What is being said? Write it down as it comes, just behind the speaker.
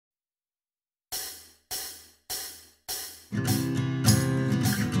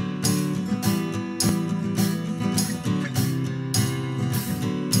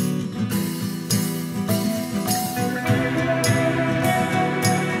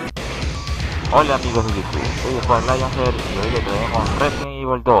Hola amigos de YouTube, soy el Juan Biohazard y hoy le traemos Resident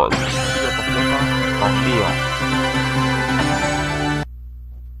Evil 2, video completa con guía.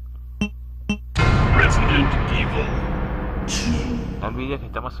 Resident Evil 2. No olvides que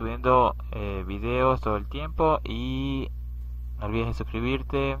estamos subiendo videos todo el tiempo y no olvides de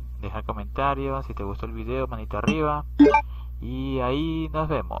suscribirte, dejar comentarios, si te gustó el video, manito arriba y ahí nos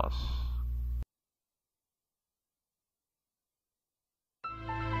vemos.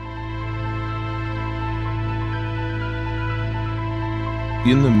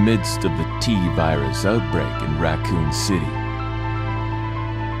 In the midst of the T-virus outbreak in Raccoon City,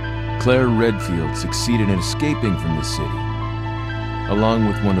 Claire Redfield succeeded in escaping from the city, along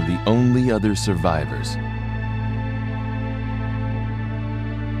with one of the only other survivors,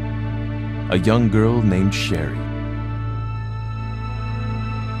 a young girl named Sherry.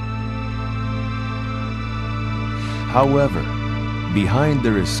 However, behind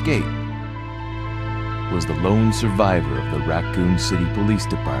their escape was the lone survivor of the Raccoon City Police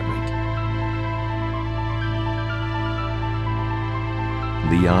Department,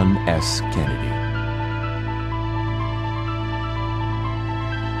 Leon S. Kennedy.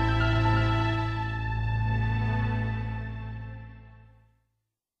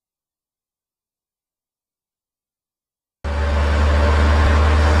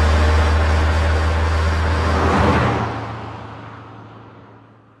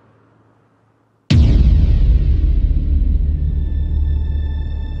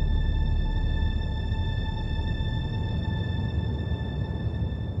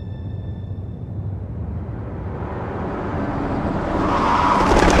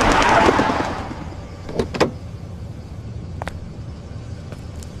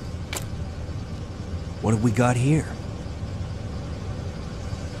 What have we got here?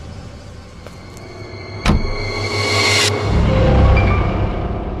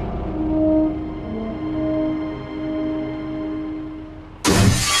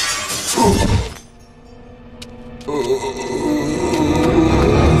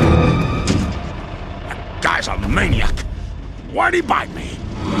 That guy's a maniac. Why'd he bite me?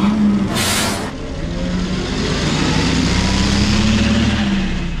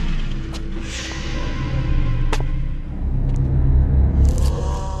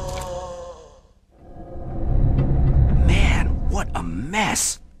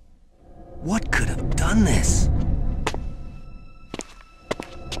 Mess! What could have done this?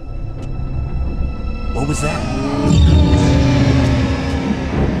 What was that?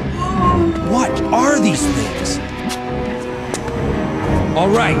 What are these things? All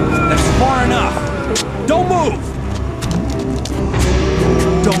right, that's far enough. Don't move!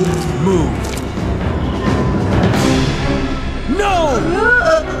 Don't move! No!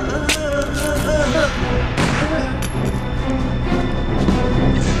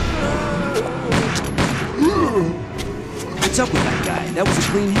 What's up with that guy? That was a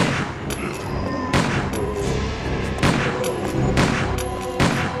clean hit.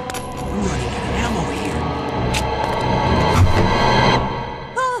 I'm running out of ammo here.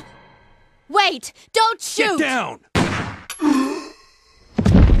 Wait! Don't shoot! Get down!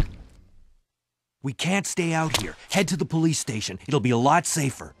 We can't stay out here. Head to the police station. It'll be a lot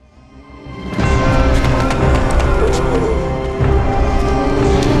safer.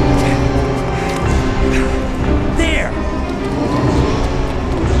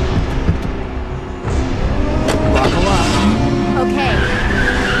 Okay.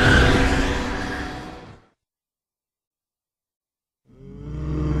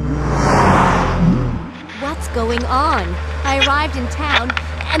 What's going on? I arrived in town,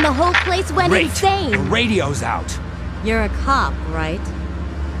 and the whole place went insane! The radio's out! You're a cop, right?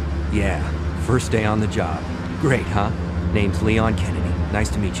 Yeah, first day on the job. Great, huh? Name's Leon Kennedy. Nice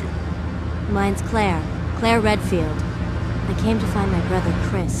to meet you. Mine's Claire. Claire Redfield. I came to find my brother,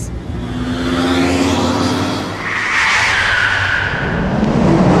 Chris.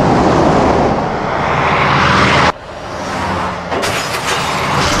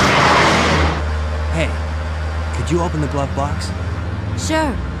 Could you open the glove box?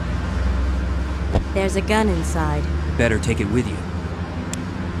 Sure. There's a gun inside. Better take it with you.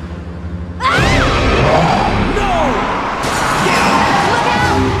 Ah! No! Look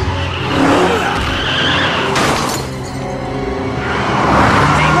out!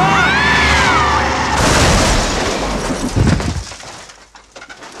 Hang on!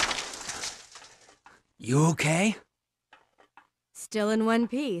 You okay? Still in one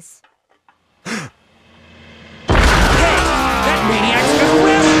piece. That maniac's gonna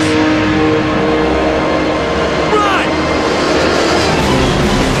whip! Run!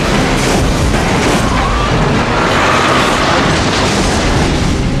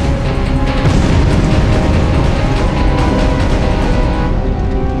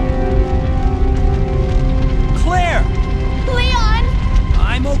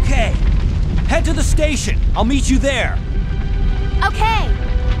 I'll meet you there. Okay.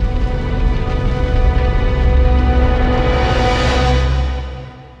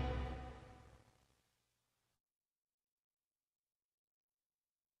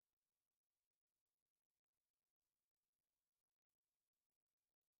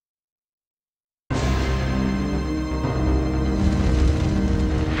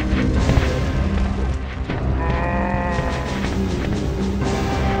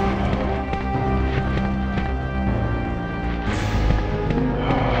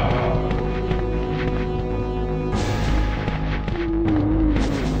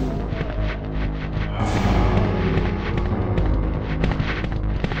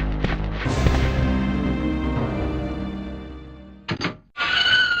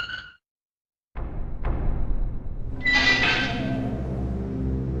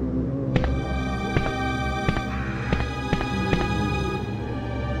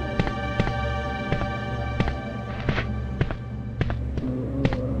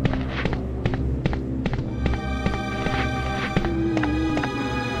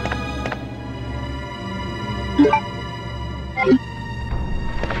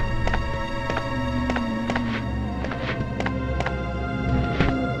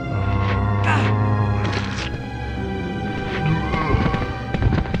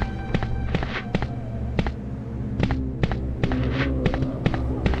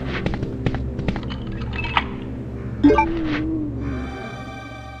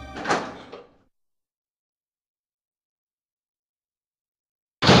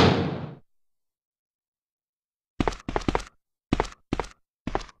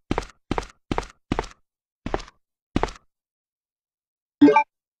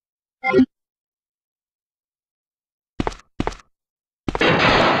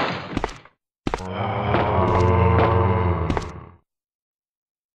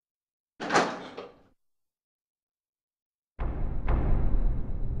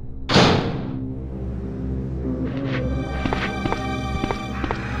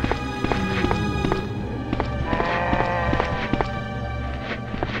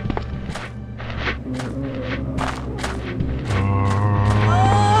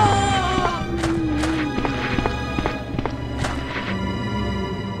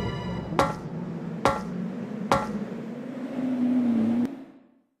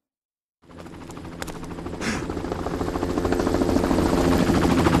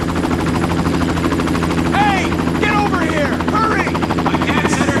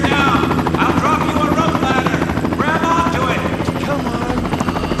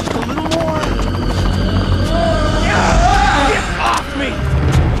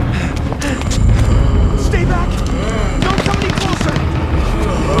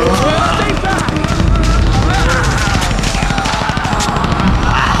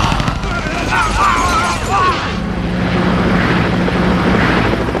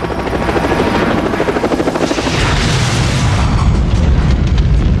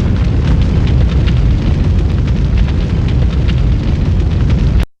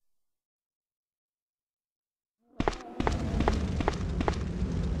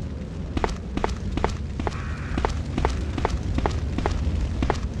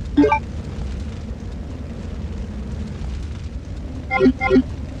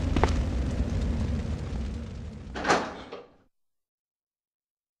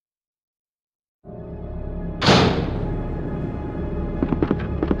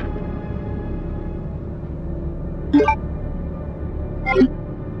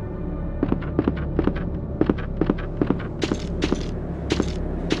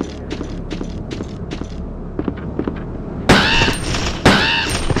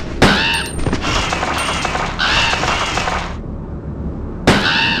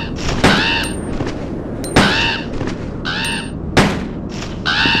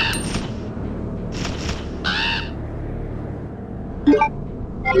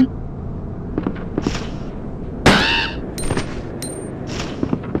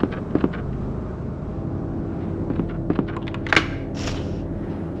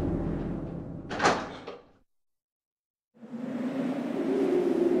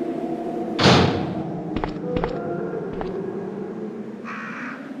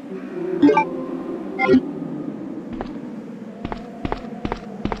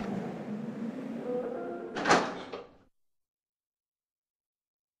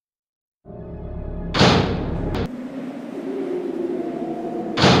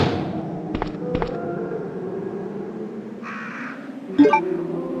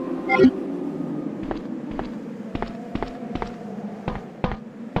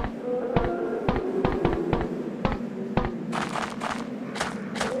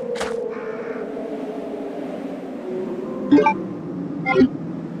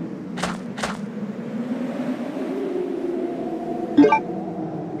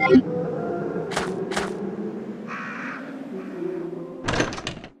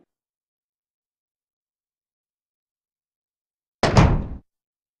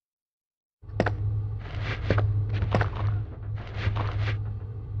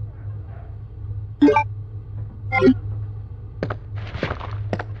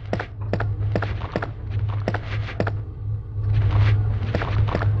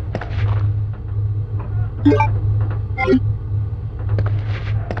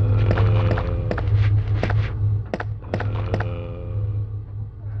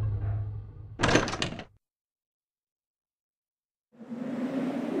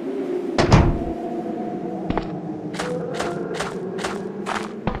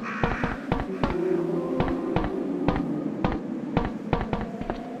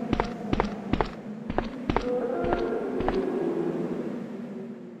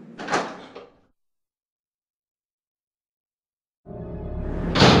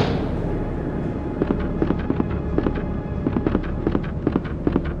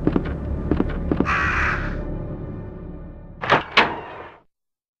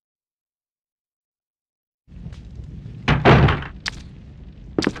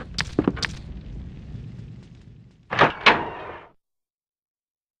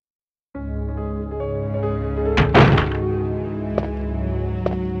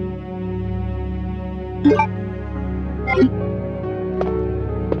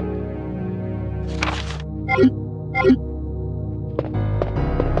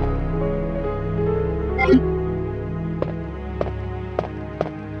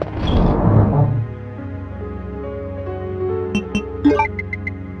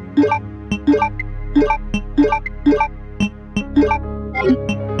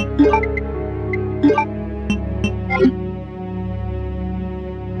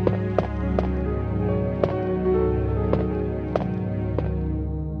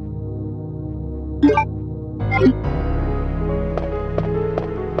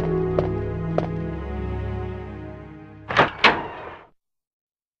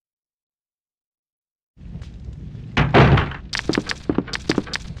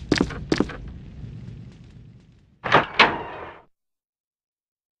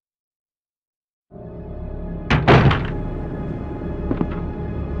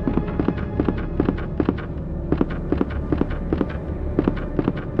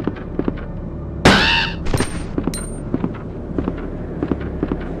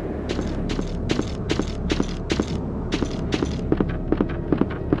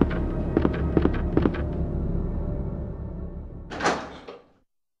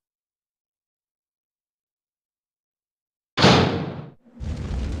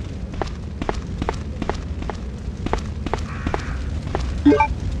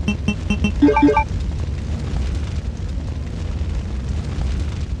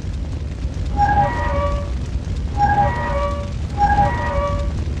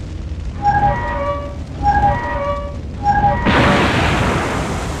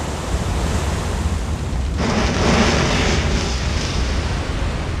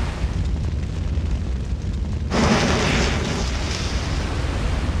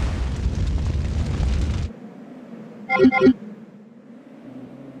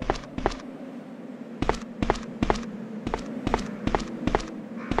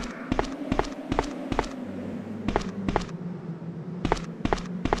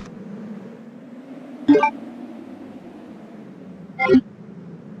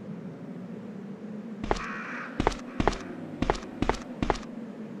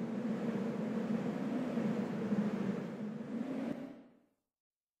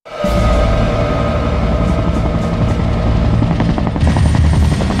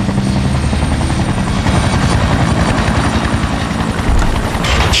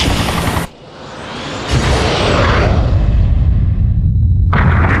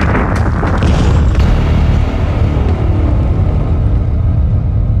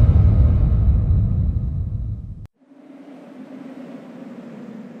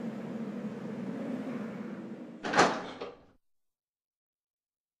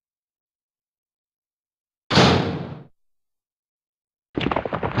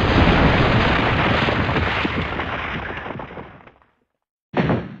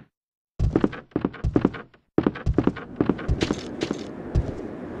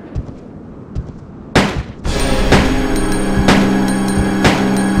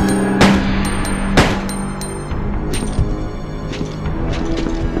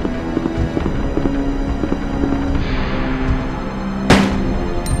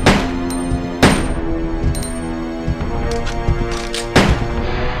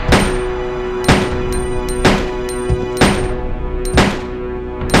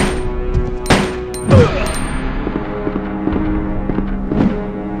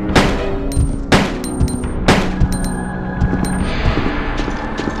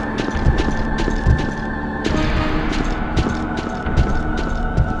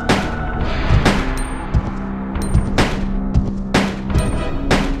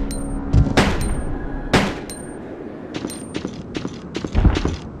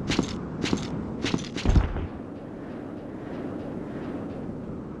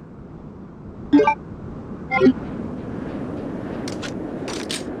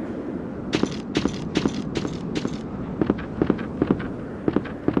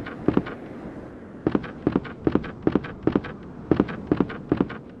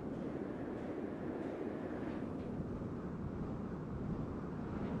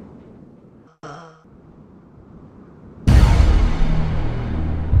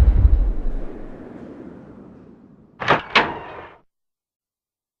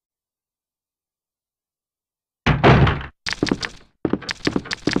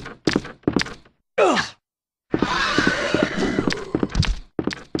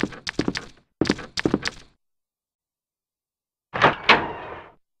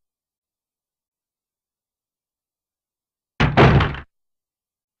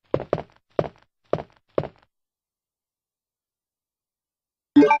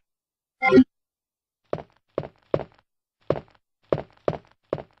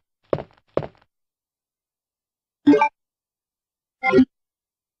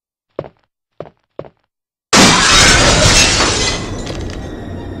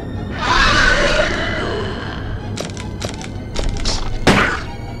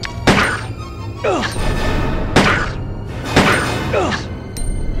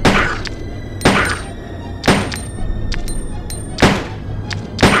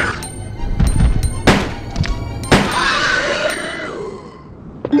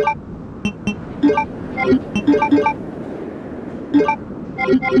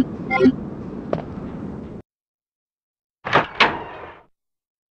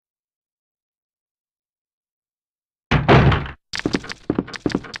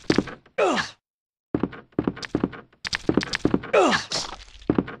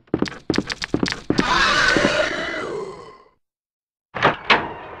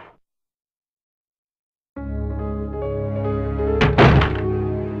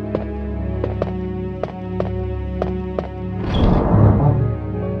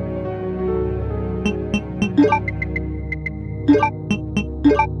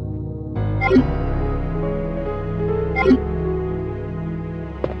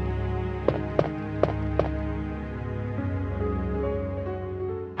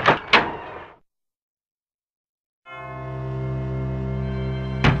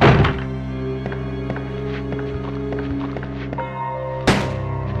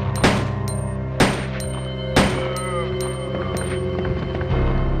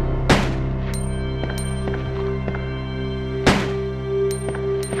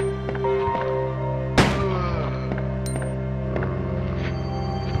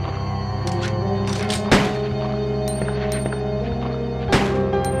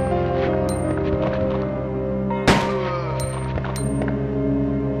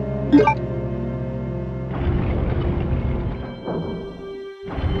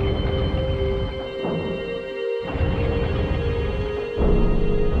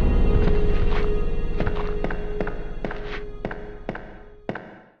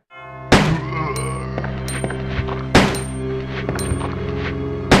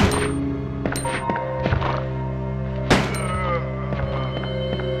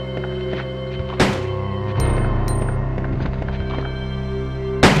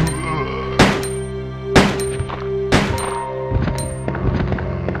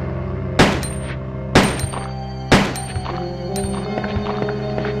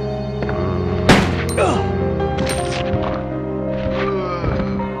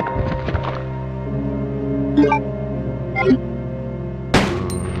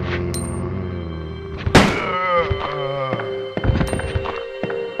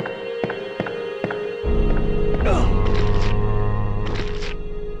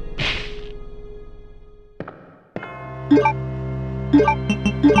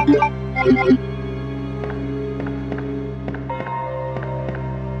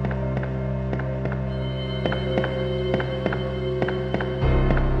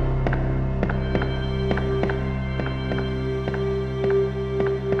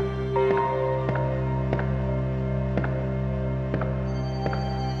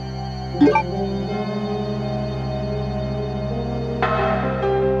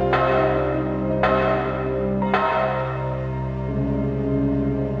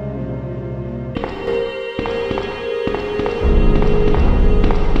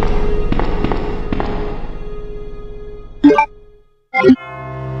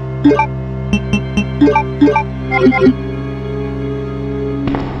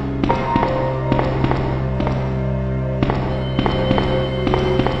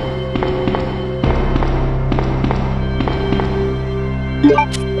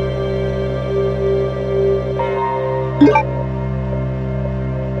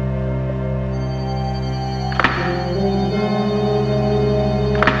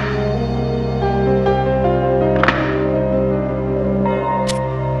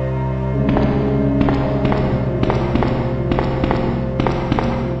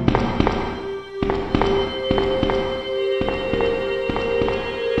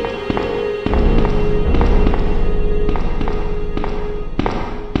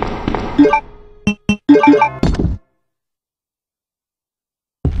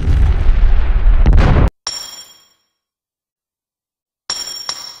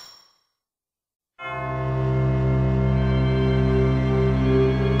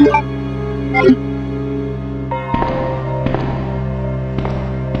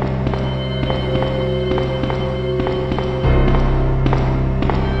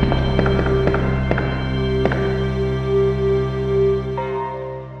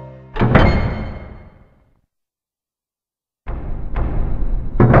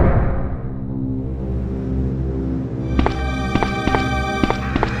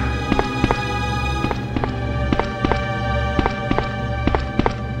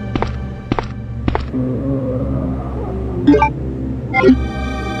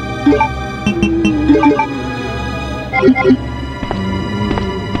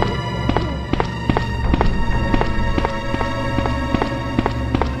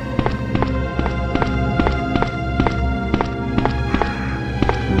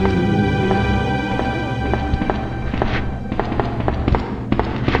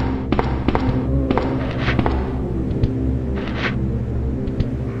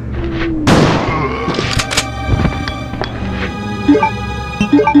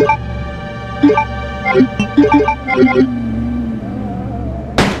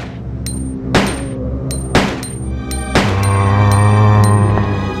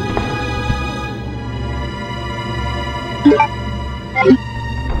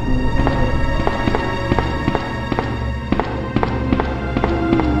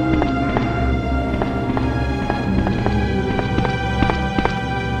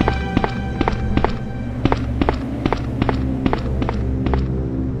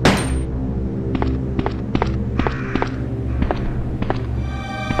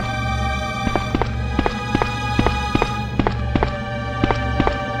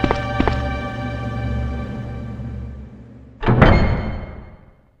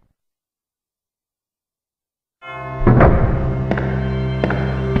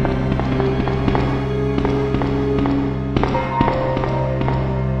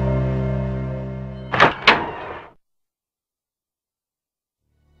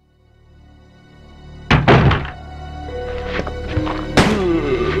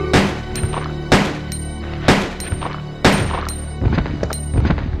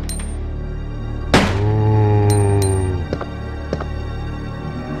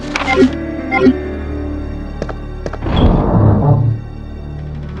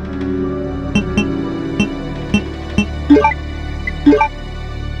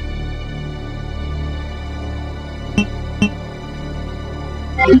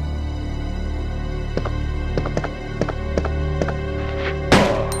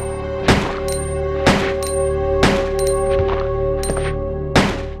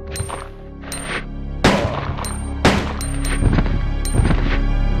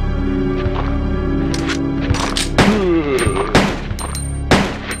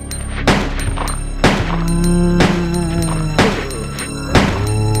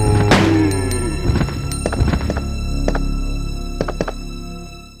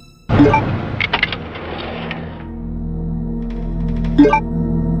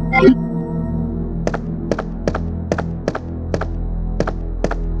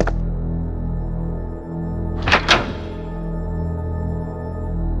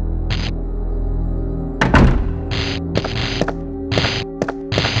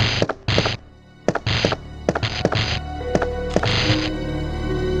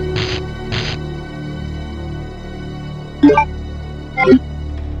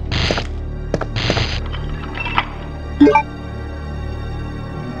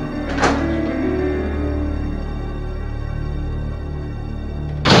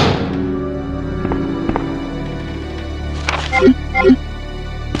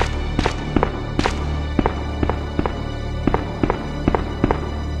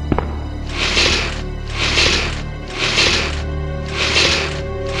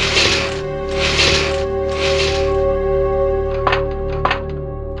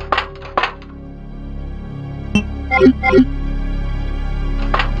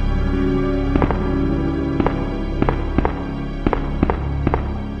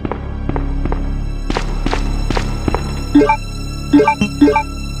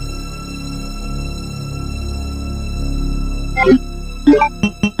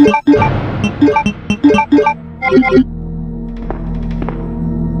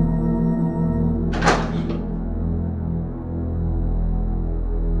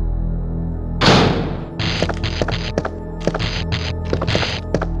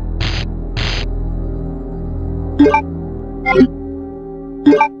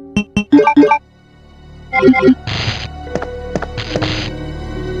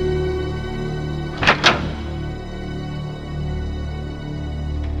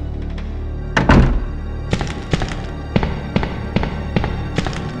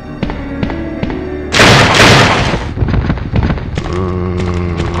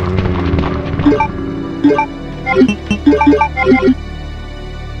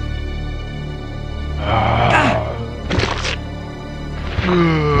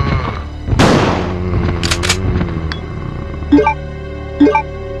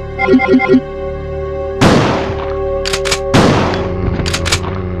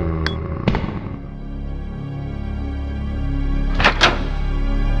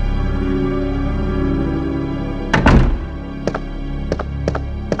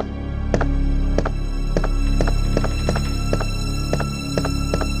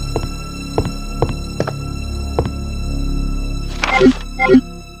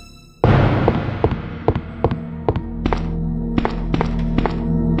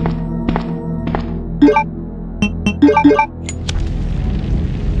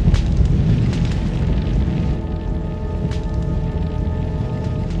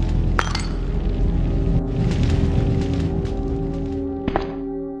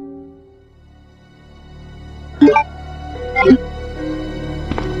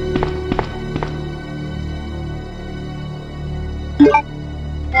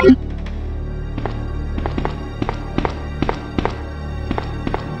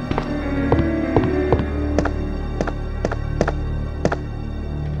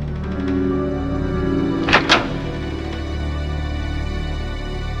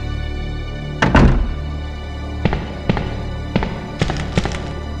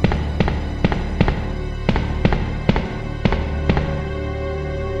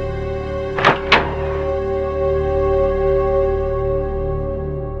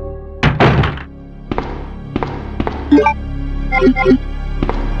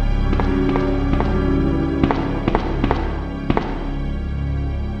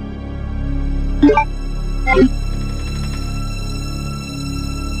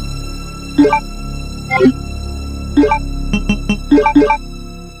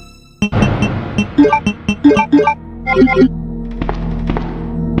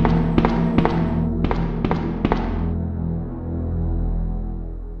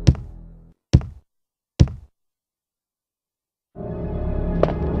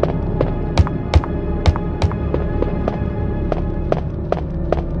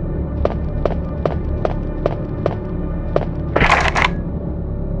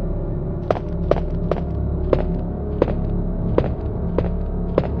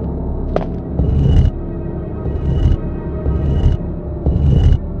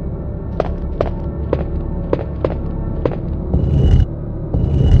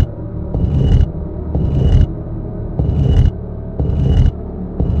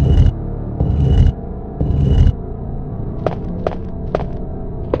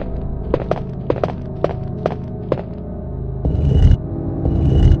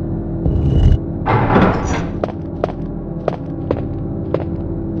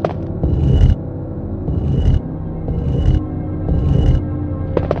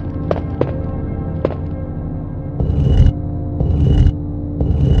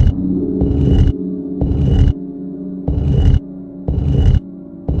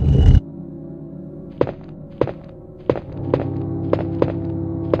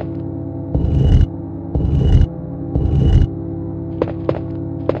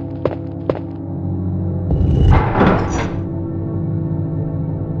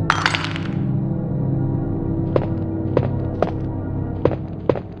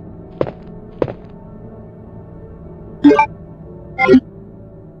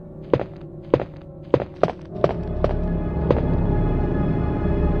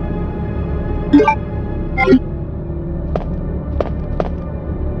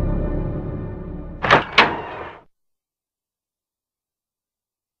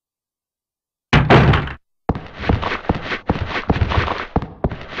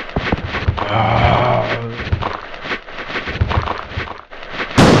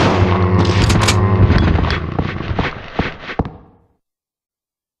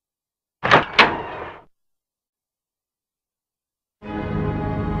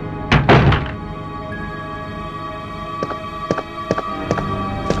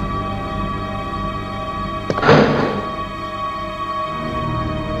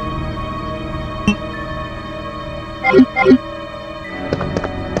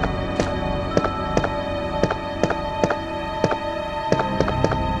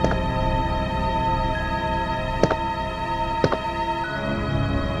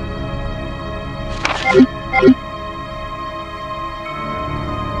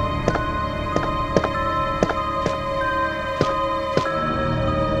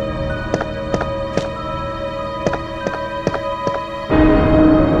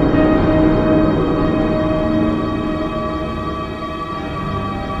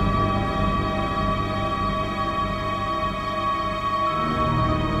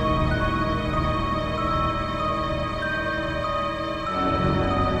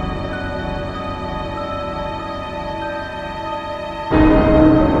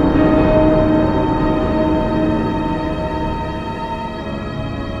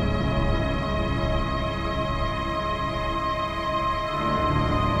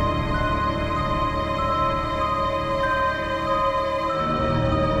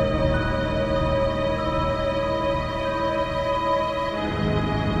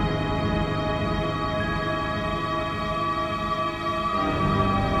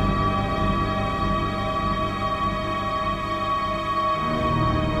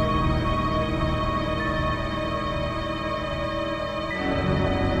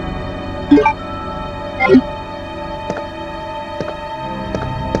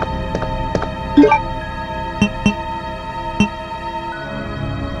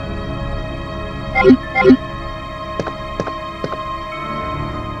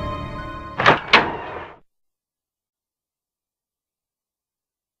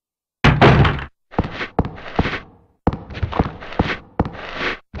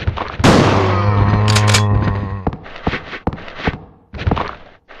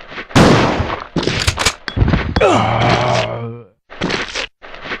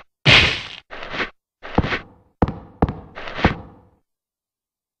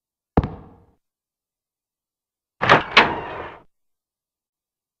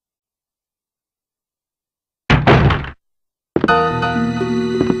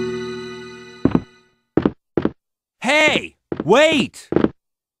 Wait!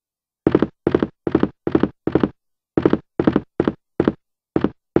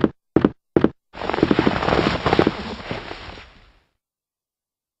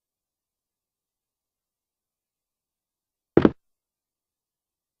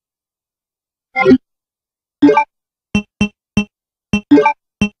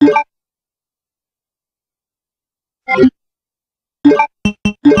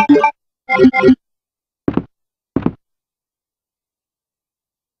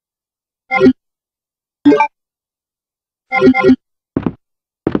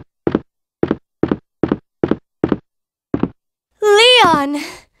 Leon!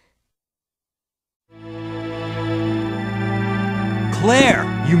 Claire,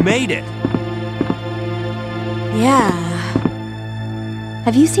 you made it! Yeah.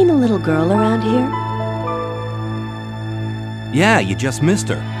 Have you seen a little girl around here? Yeah, you just missed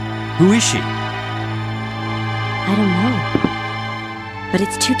her. Who is she? I don't know. But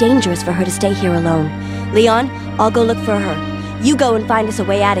it's too dangerous for her to stay here alone. Leon, I'll go look for her. You go and find us a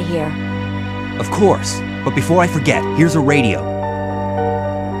way out of here. Of course. But before I forget, here's a radio.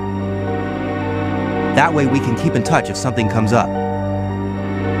 That way we can keep in touch if something comes up.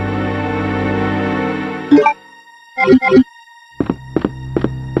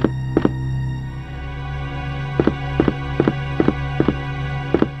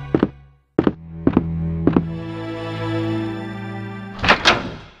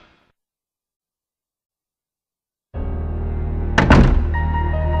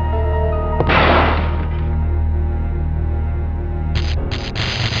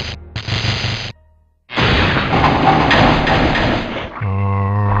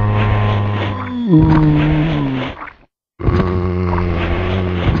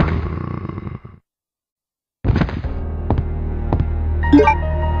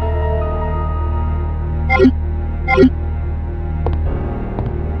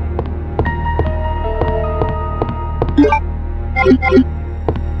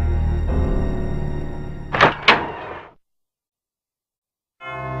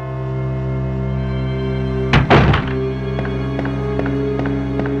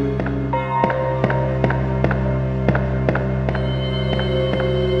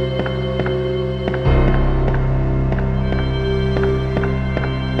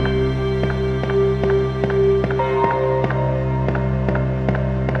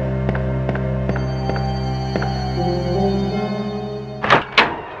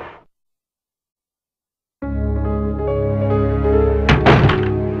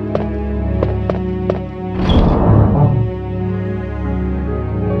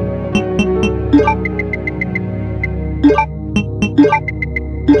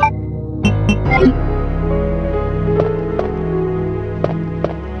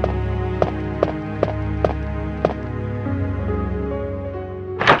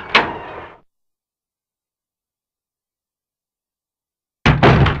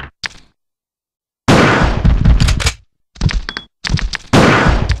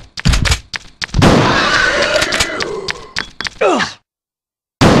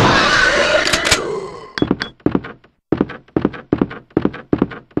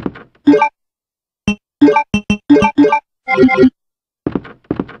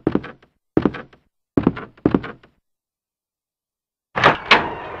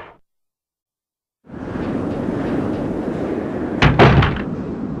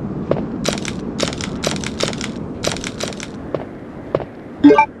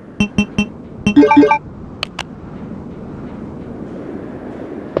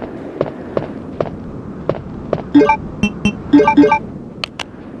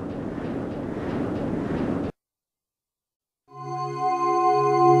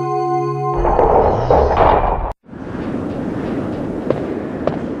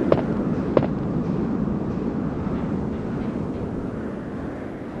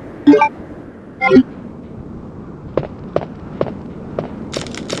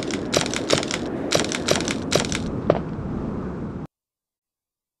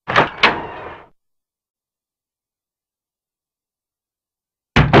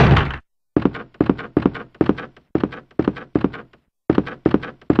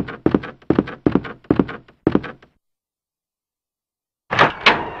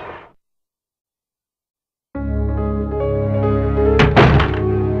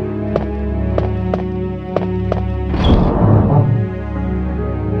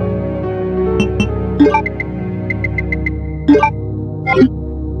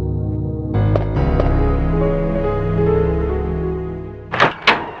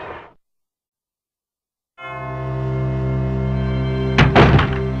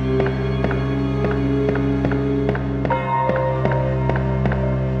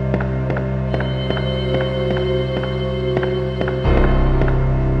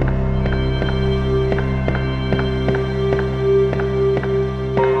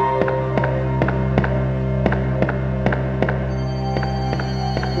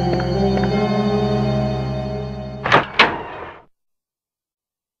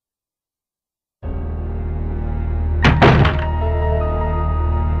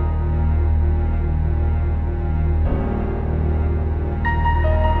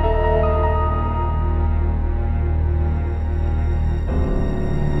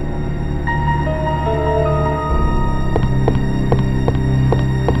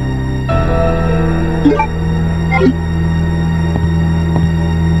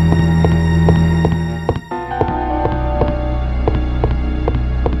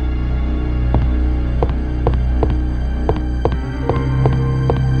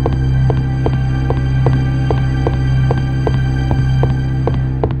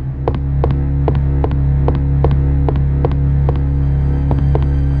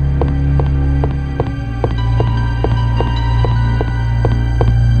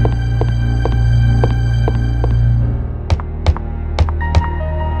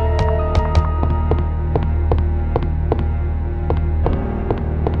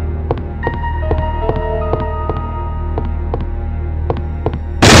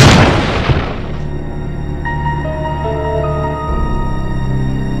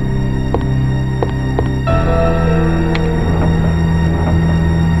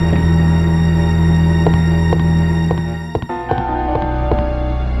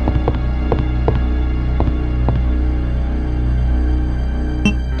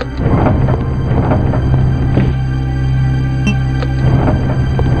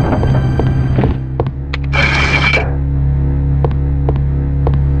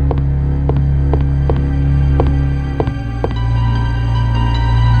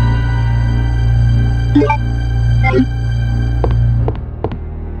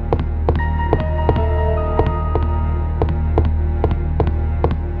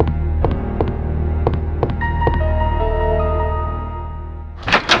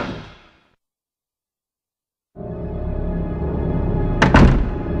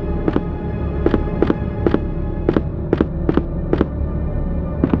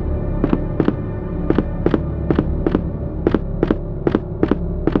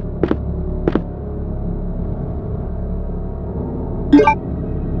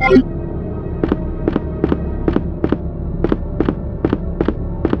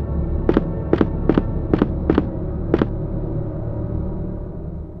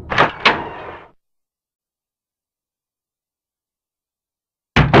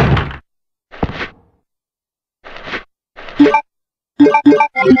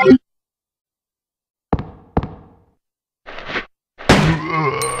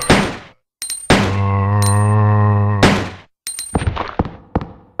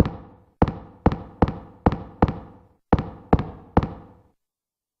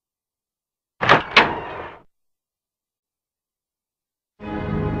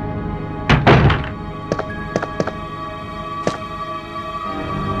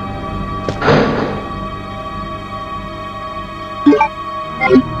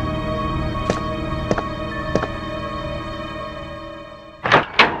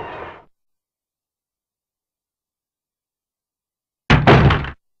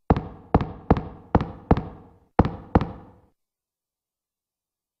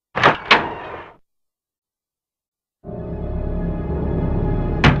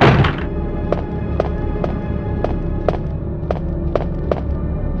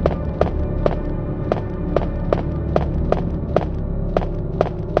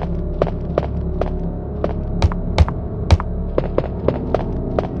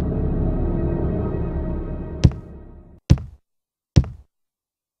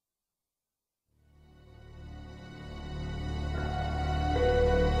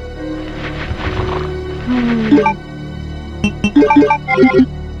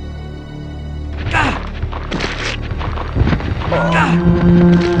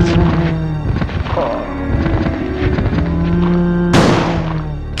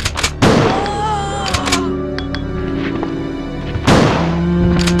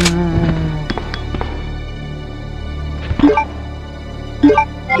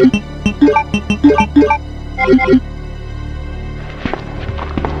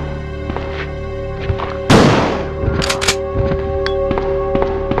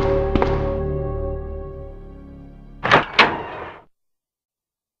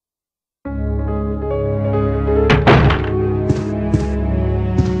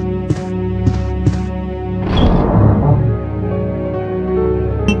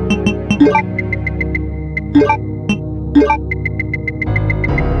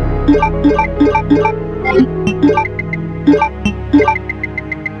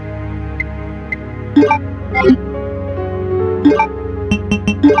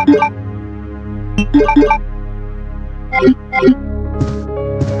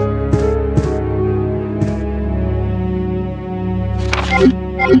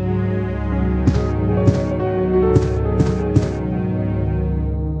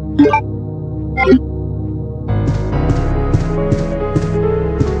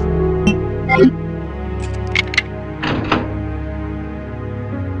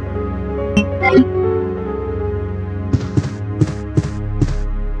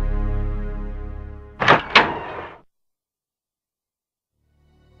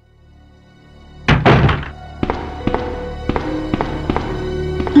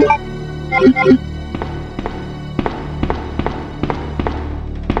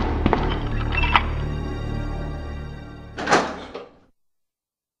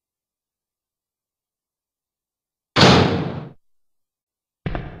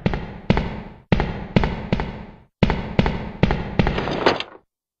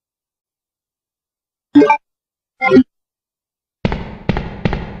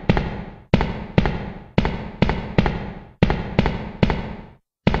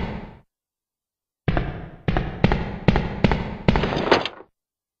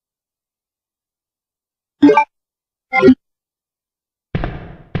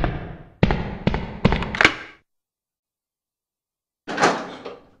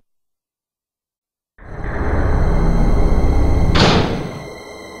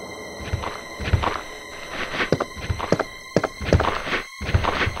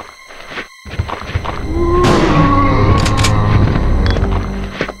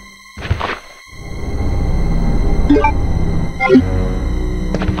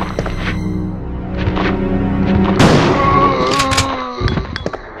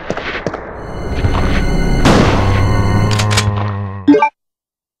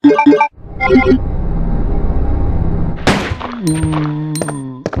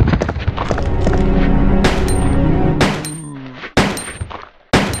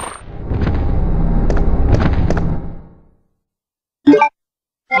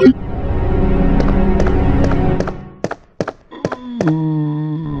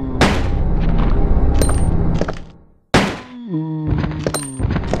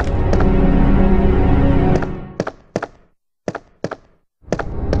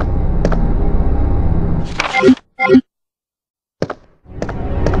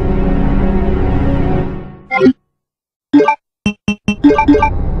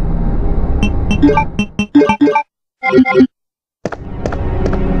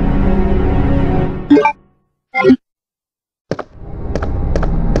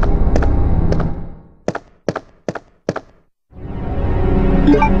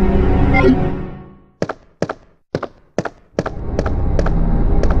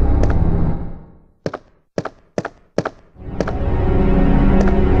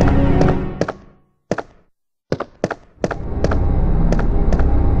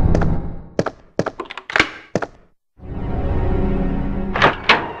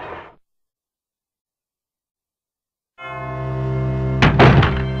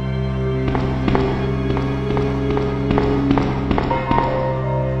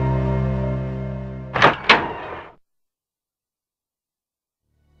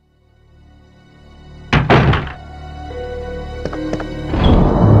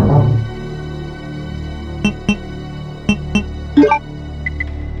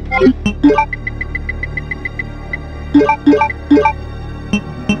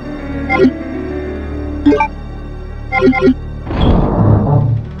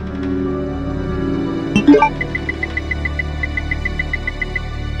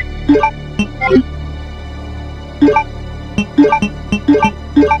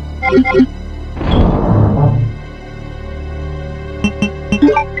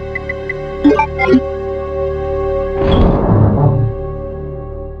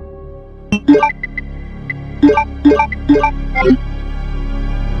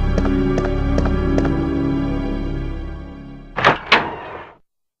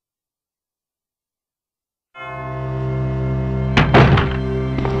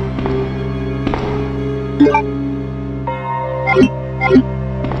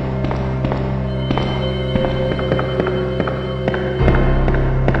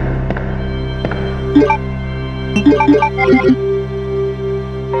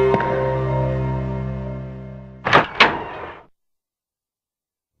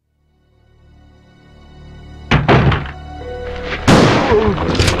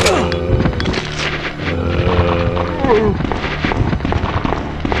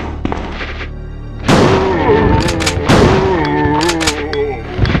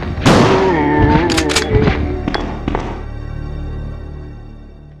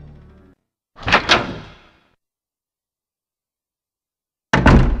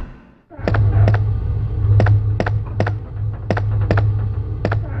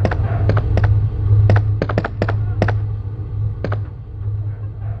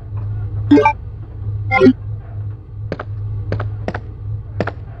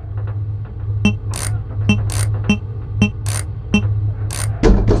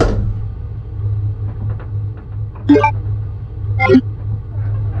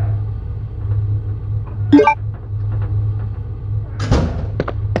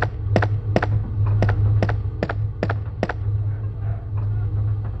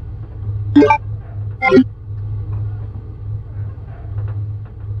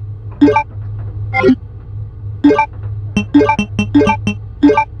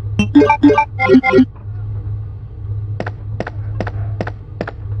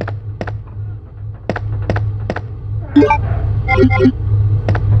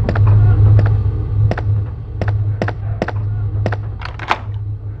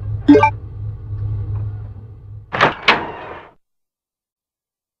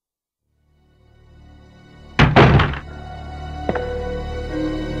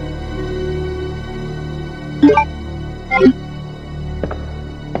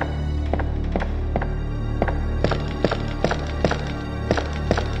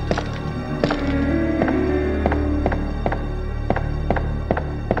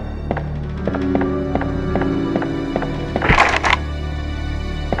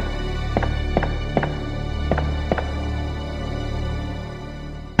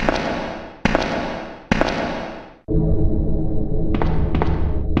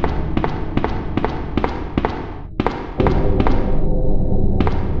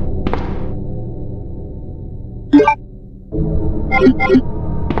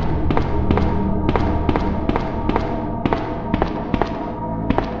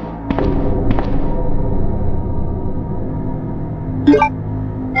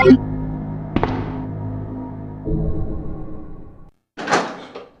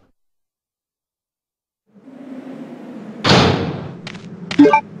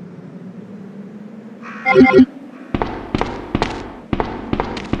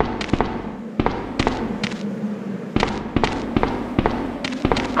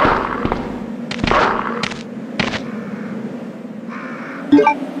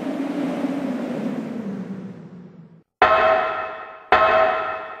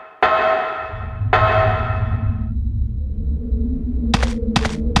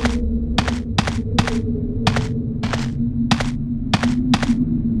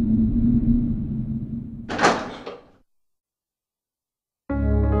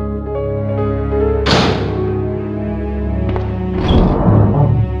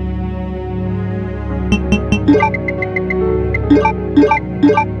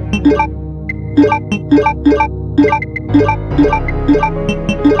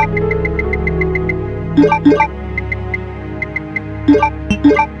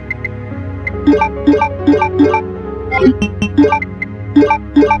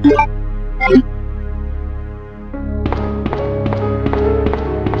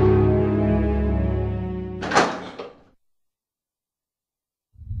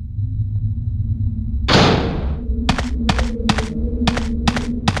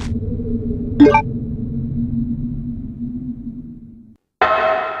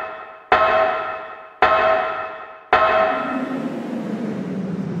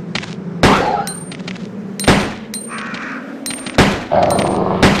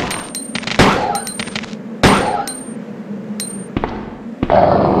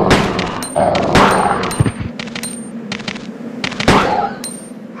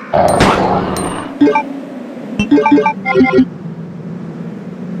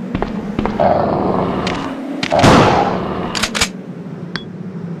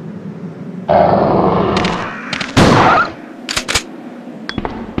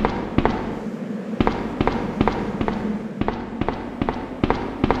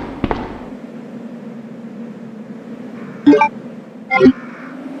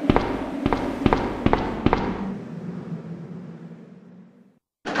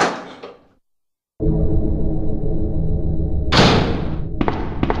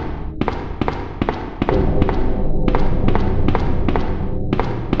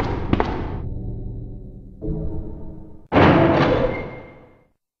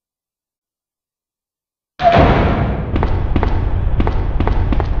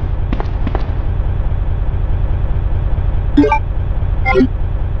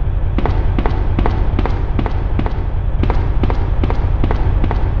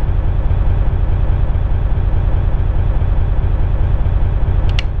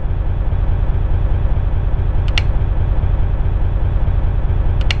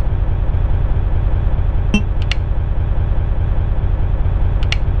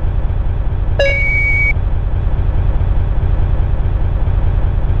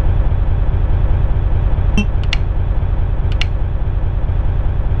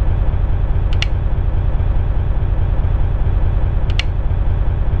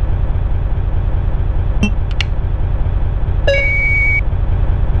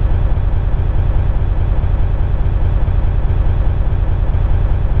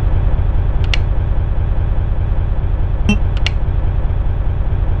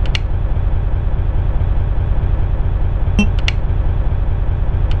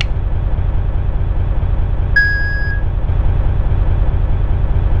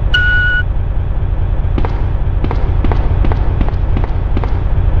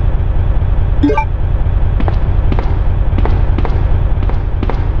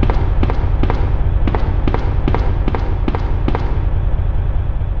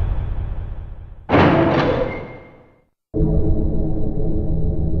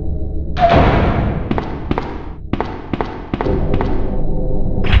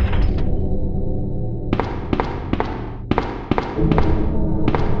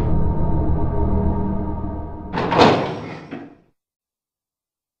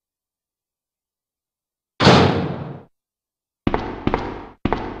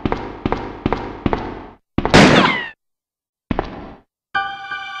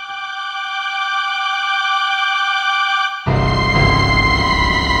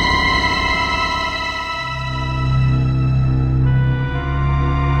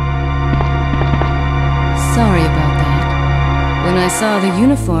 I saw the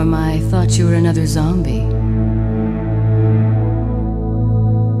uniform, I thought you were another zombie.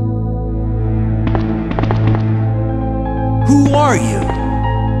 Who are you?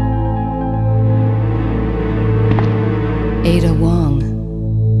 Ada Wong.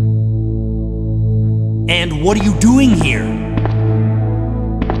 And what are you doing here?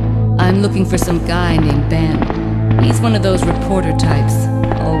 I'm looking for some guy named Ben. He's one of those reporter types,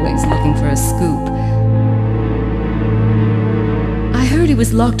 always looking for a scoop. I heard he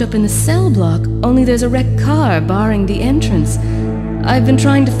was locked up in the cell block, only there's a wrecked car barring the entrance. I've been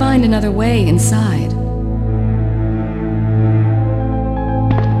trying to find another way inside.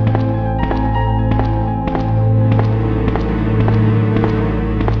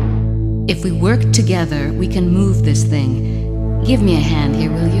 If we work together, we can move this thing. Give me a hand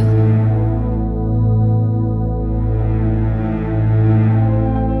here, will you?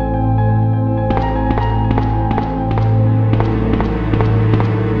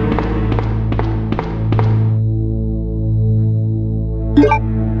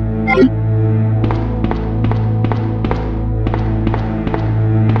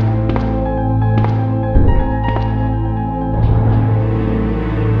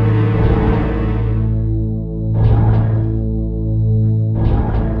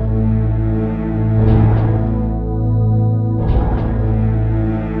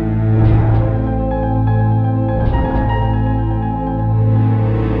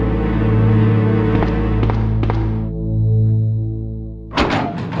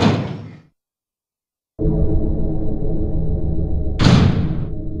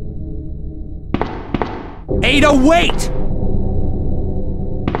 Ada, wait!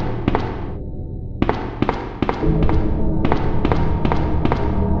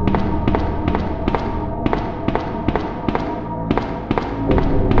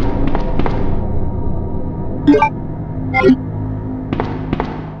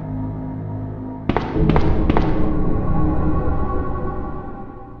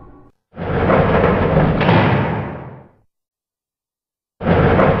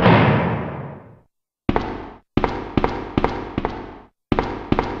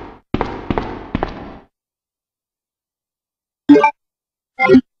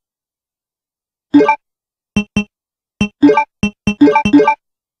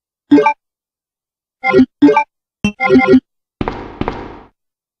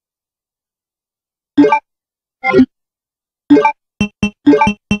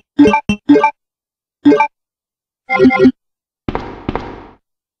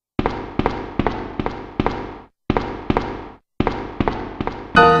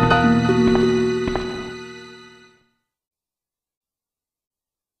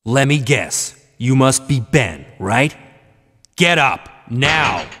 Let me guess. You must be Ben, right? Get up,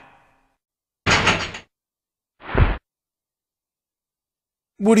 now!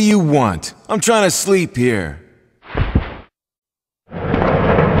 What do you want? I'm trying to sleep here.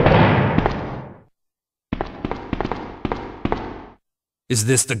 Is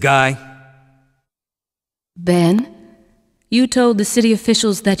this the guy? Ben, you told the city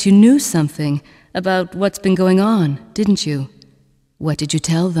officials that you knew something about what's been going on, didn't you? What did you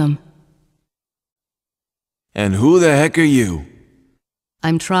tell them? And who the heck are you?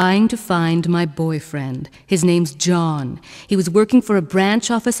 I'm trying to find my boyfriend. His name's John. He was working for a branch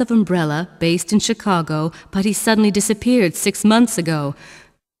office of Umbrella based in Chicago, but he suddenly disappeared 6 months ago.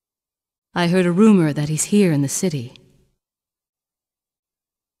 I heard a rumor that he's here in the city.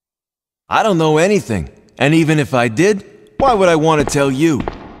 I don't know anything. And even if I did, why would I want to tell you?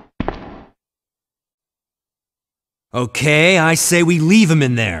 Okay, I say we leave him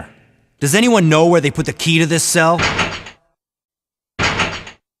in there. Does anyone know where they put the key to this cell?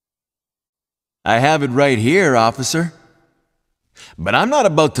 I have it right here, officer. But I'm not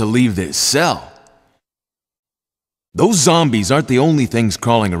about to leave this cell. Those zombies aren't the only things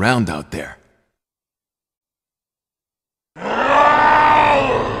crawling around out there.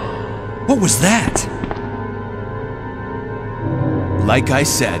 What was that? Like I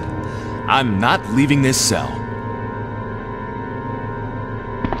said, I'm not leaving this cell.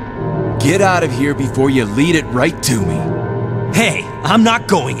 Get out of here before you lead it right to me. Hey, I'm not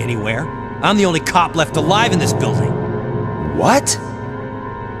going anywhere. I'm the only cop left alive in this building. What?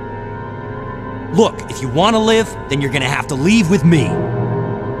 Look, if you want to live, then you're gonna have to leave with me.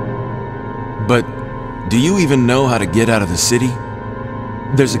 But do you even know how to get out of the city?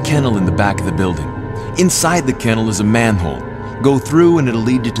 There's a kennel in the back of the building. Inside the kennel is a manhole. Go through and it'll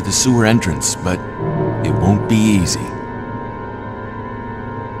lead you to the sewer entrance, but it won't be easy.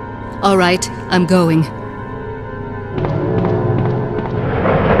 All right, I'm going.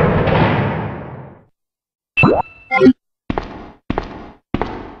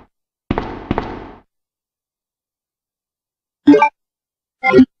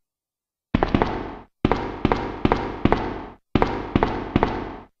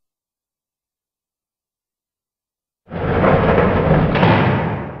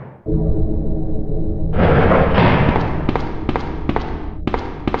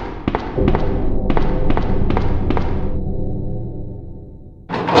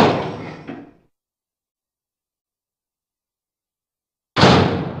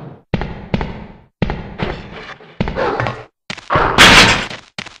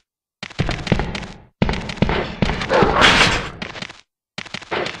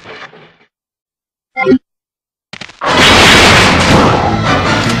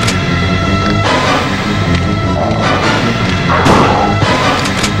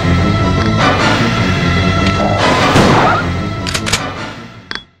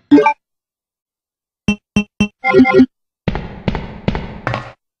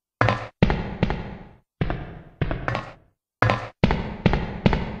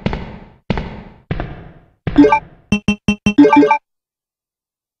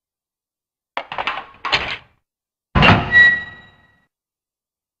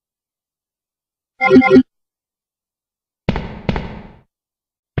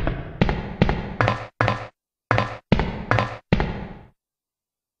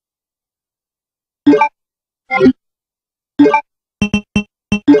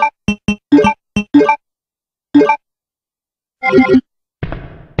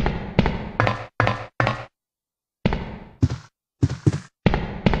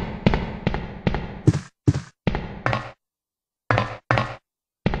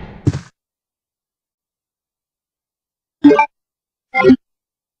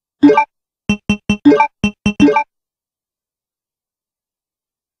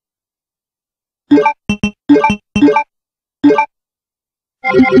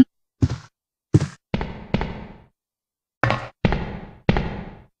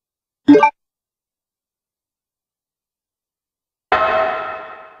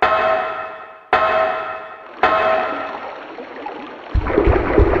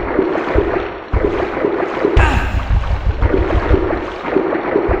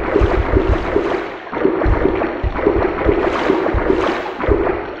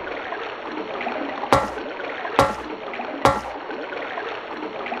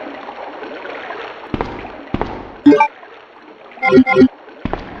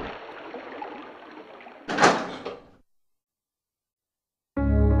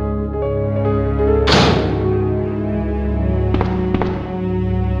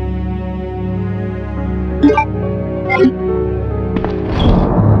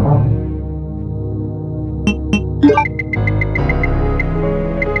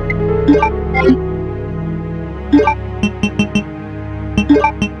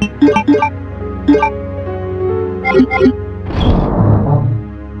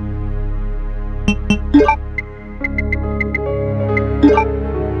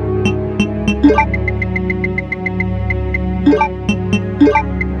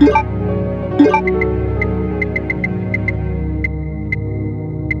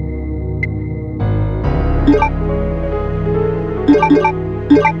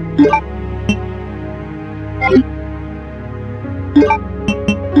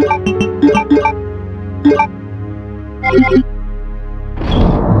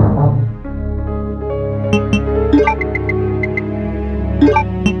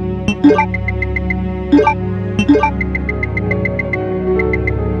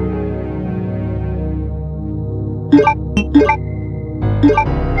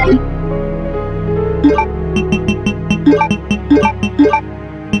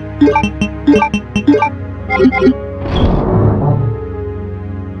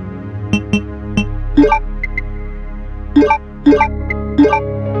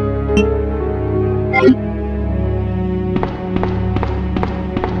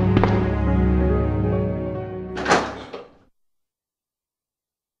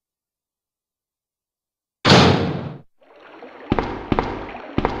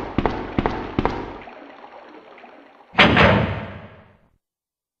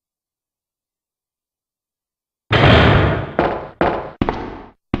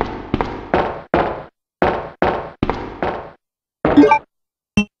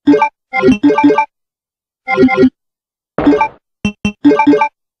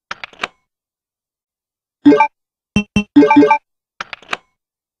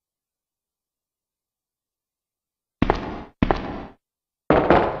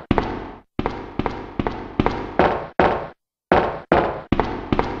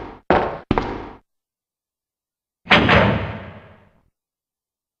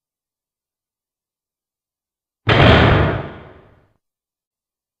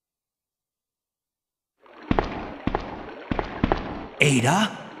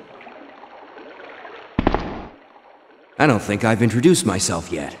 Ada? I don't think I've introduced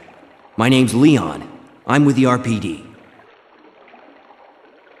myself yet. My name's Leon. I'm with the RPD.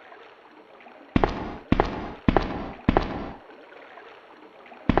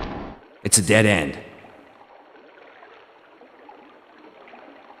 It's a dead end.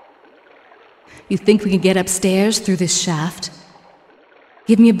 You think we can get upstairs through this shaft?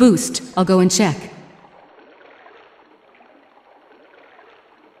 Give me a boost. I'll go and check.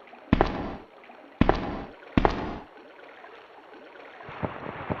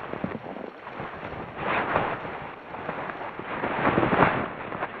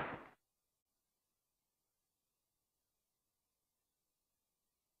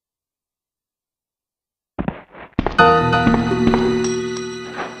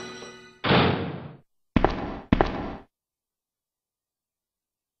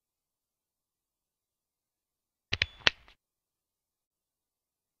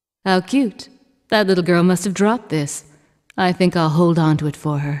 How cute. That little girl must have dropped this. I think I'll hold on to it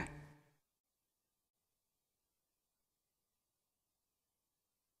for her.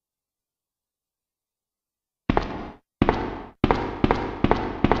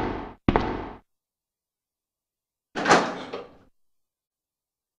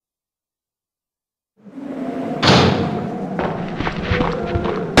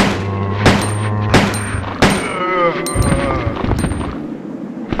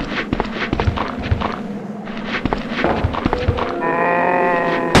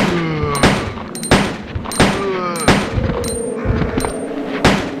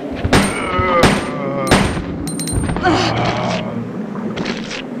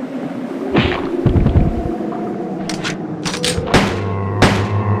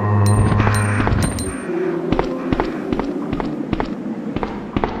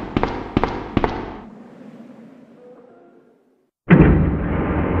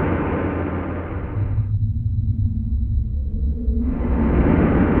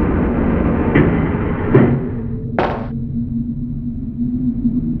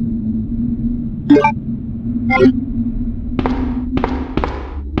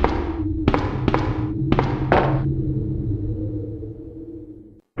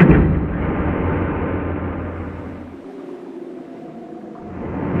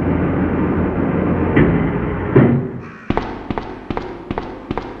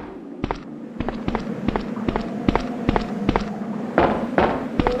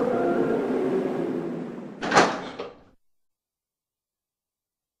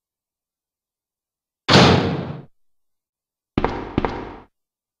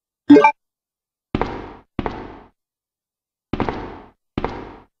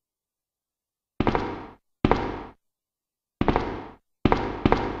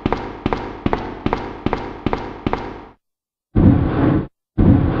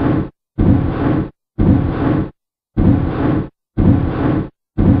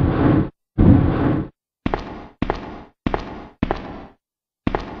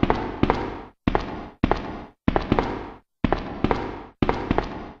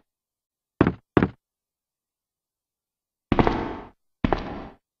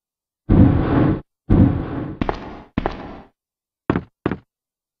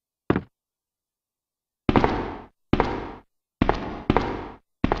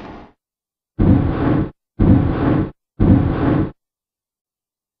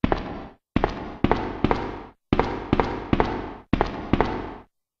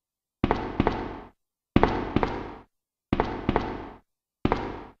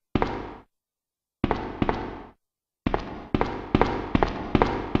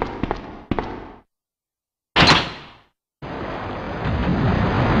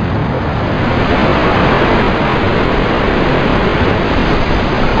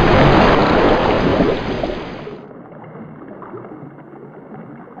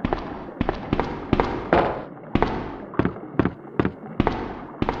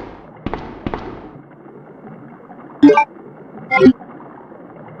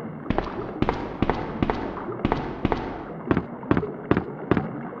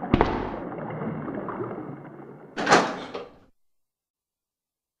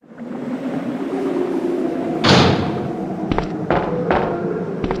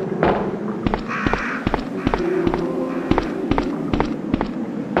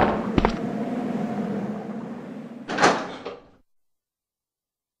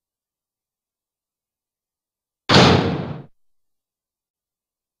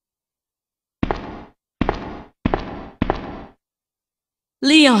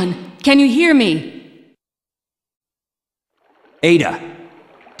 Leon, can you hear me? Ada,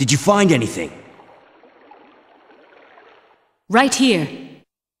 did you find anything? Right here.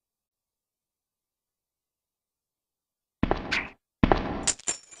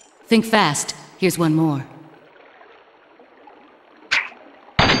 Think fast. Here's one more.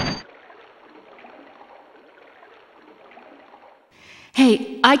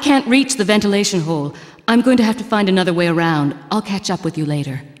 Hey, I can't reach the ventilation hole. I'm going to have to find another way around. I'll catch up with you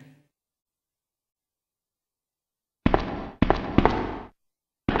later.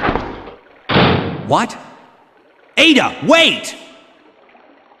 What? Ada, wait!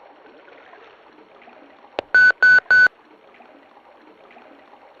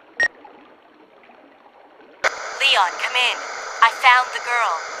 Leon, come in. I found the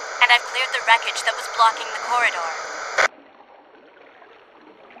girl, and I've cleared the wreckage that was blocking the corridor.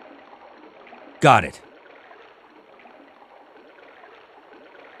 Got it.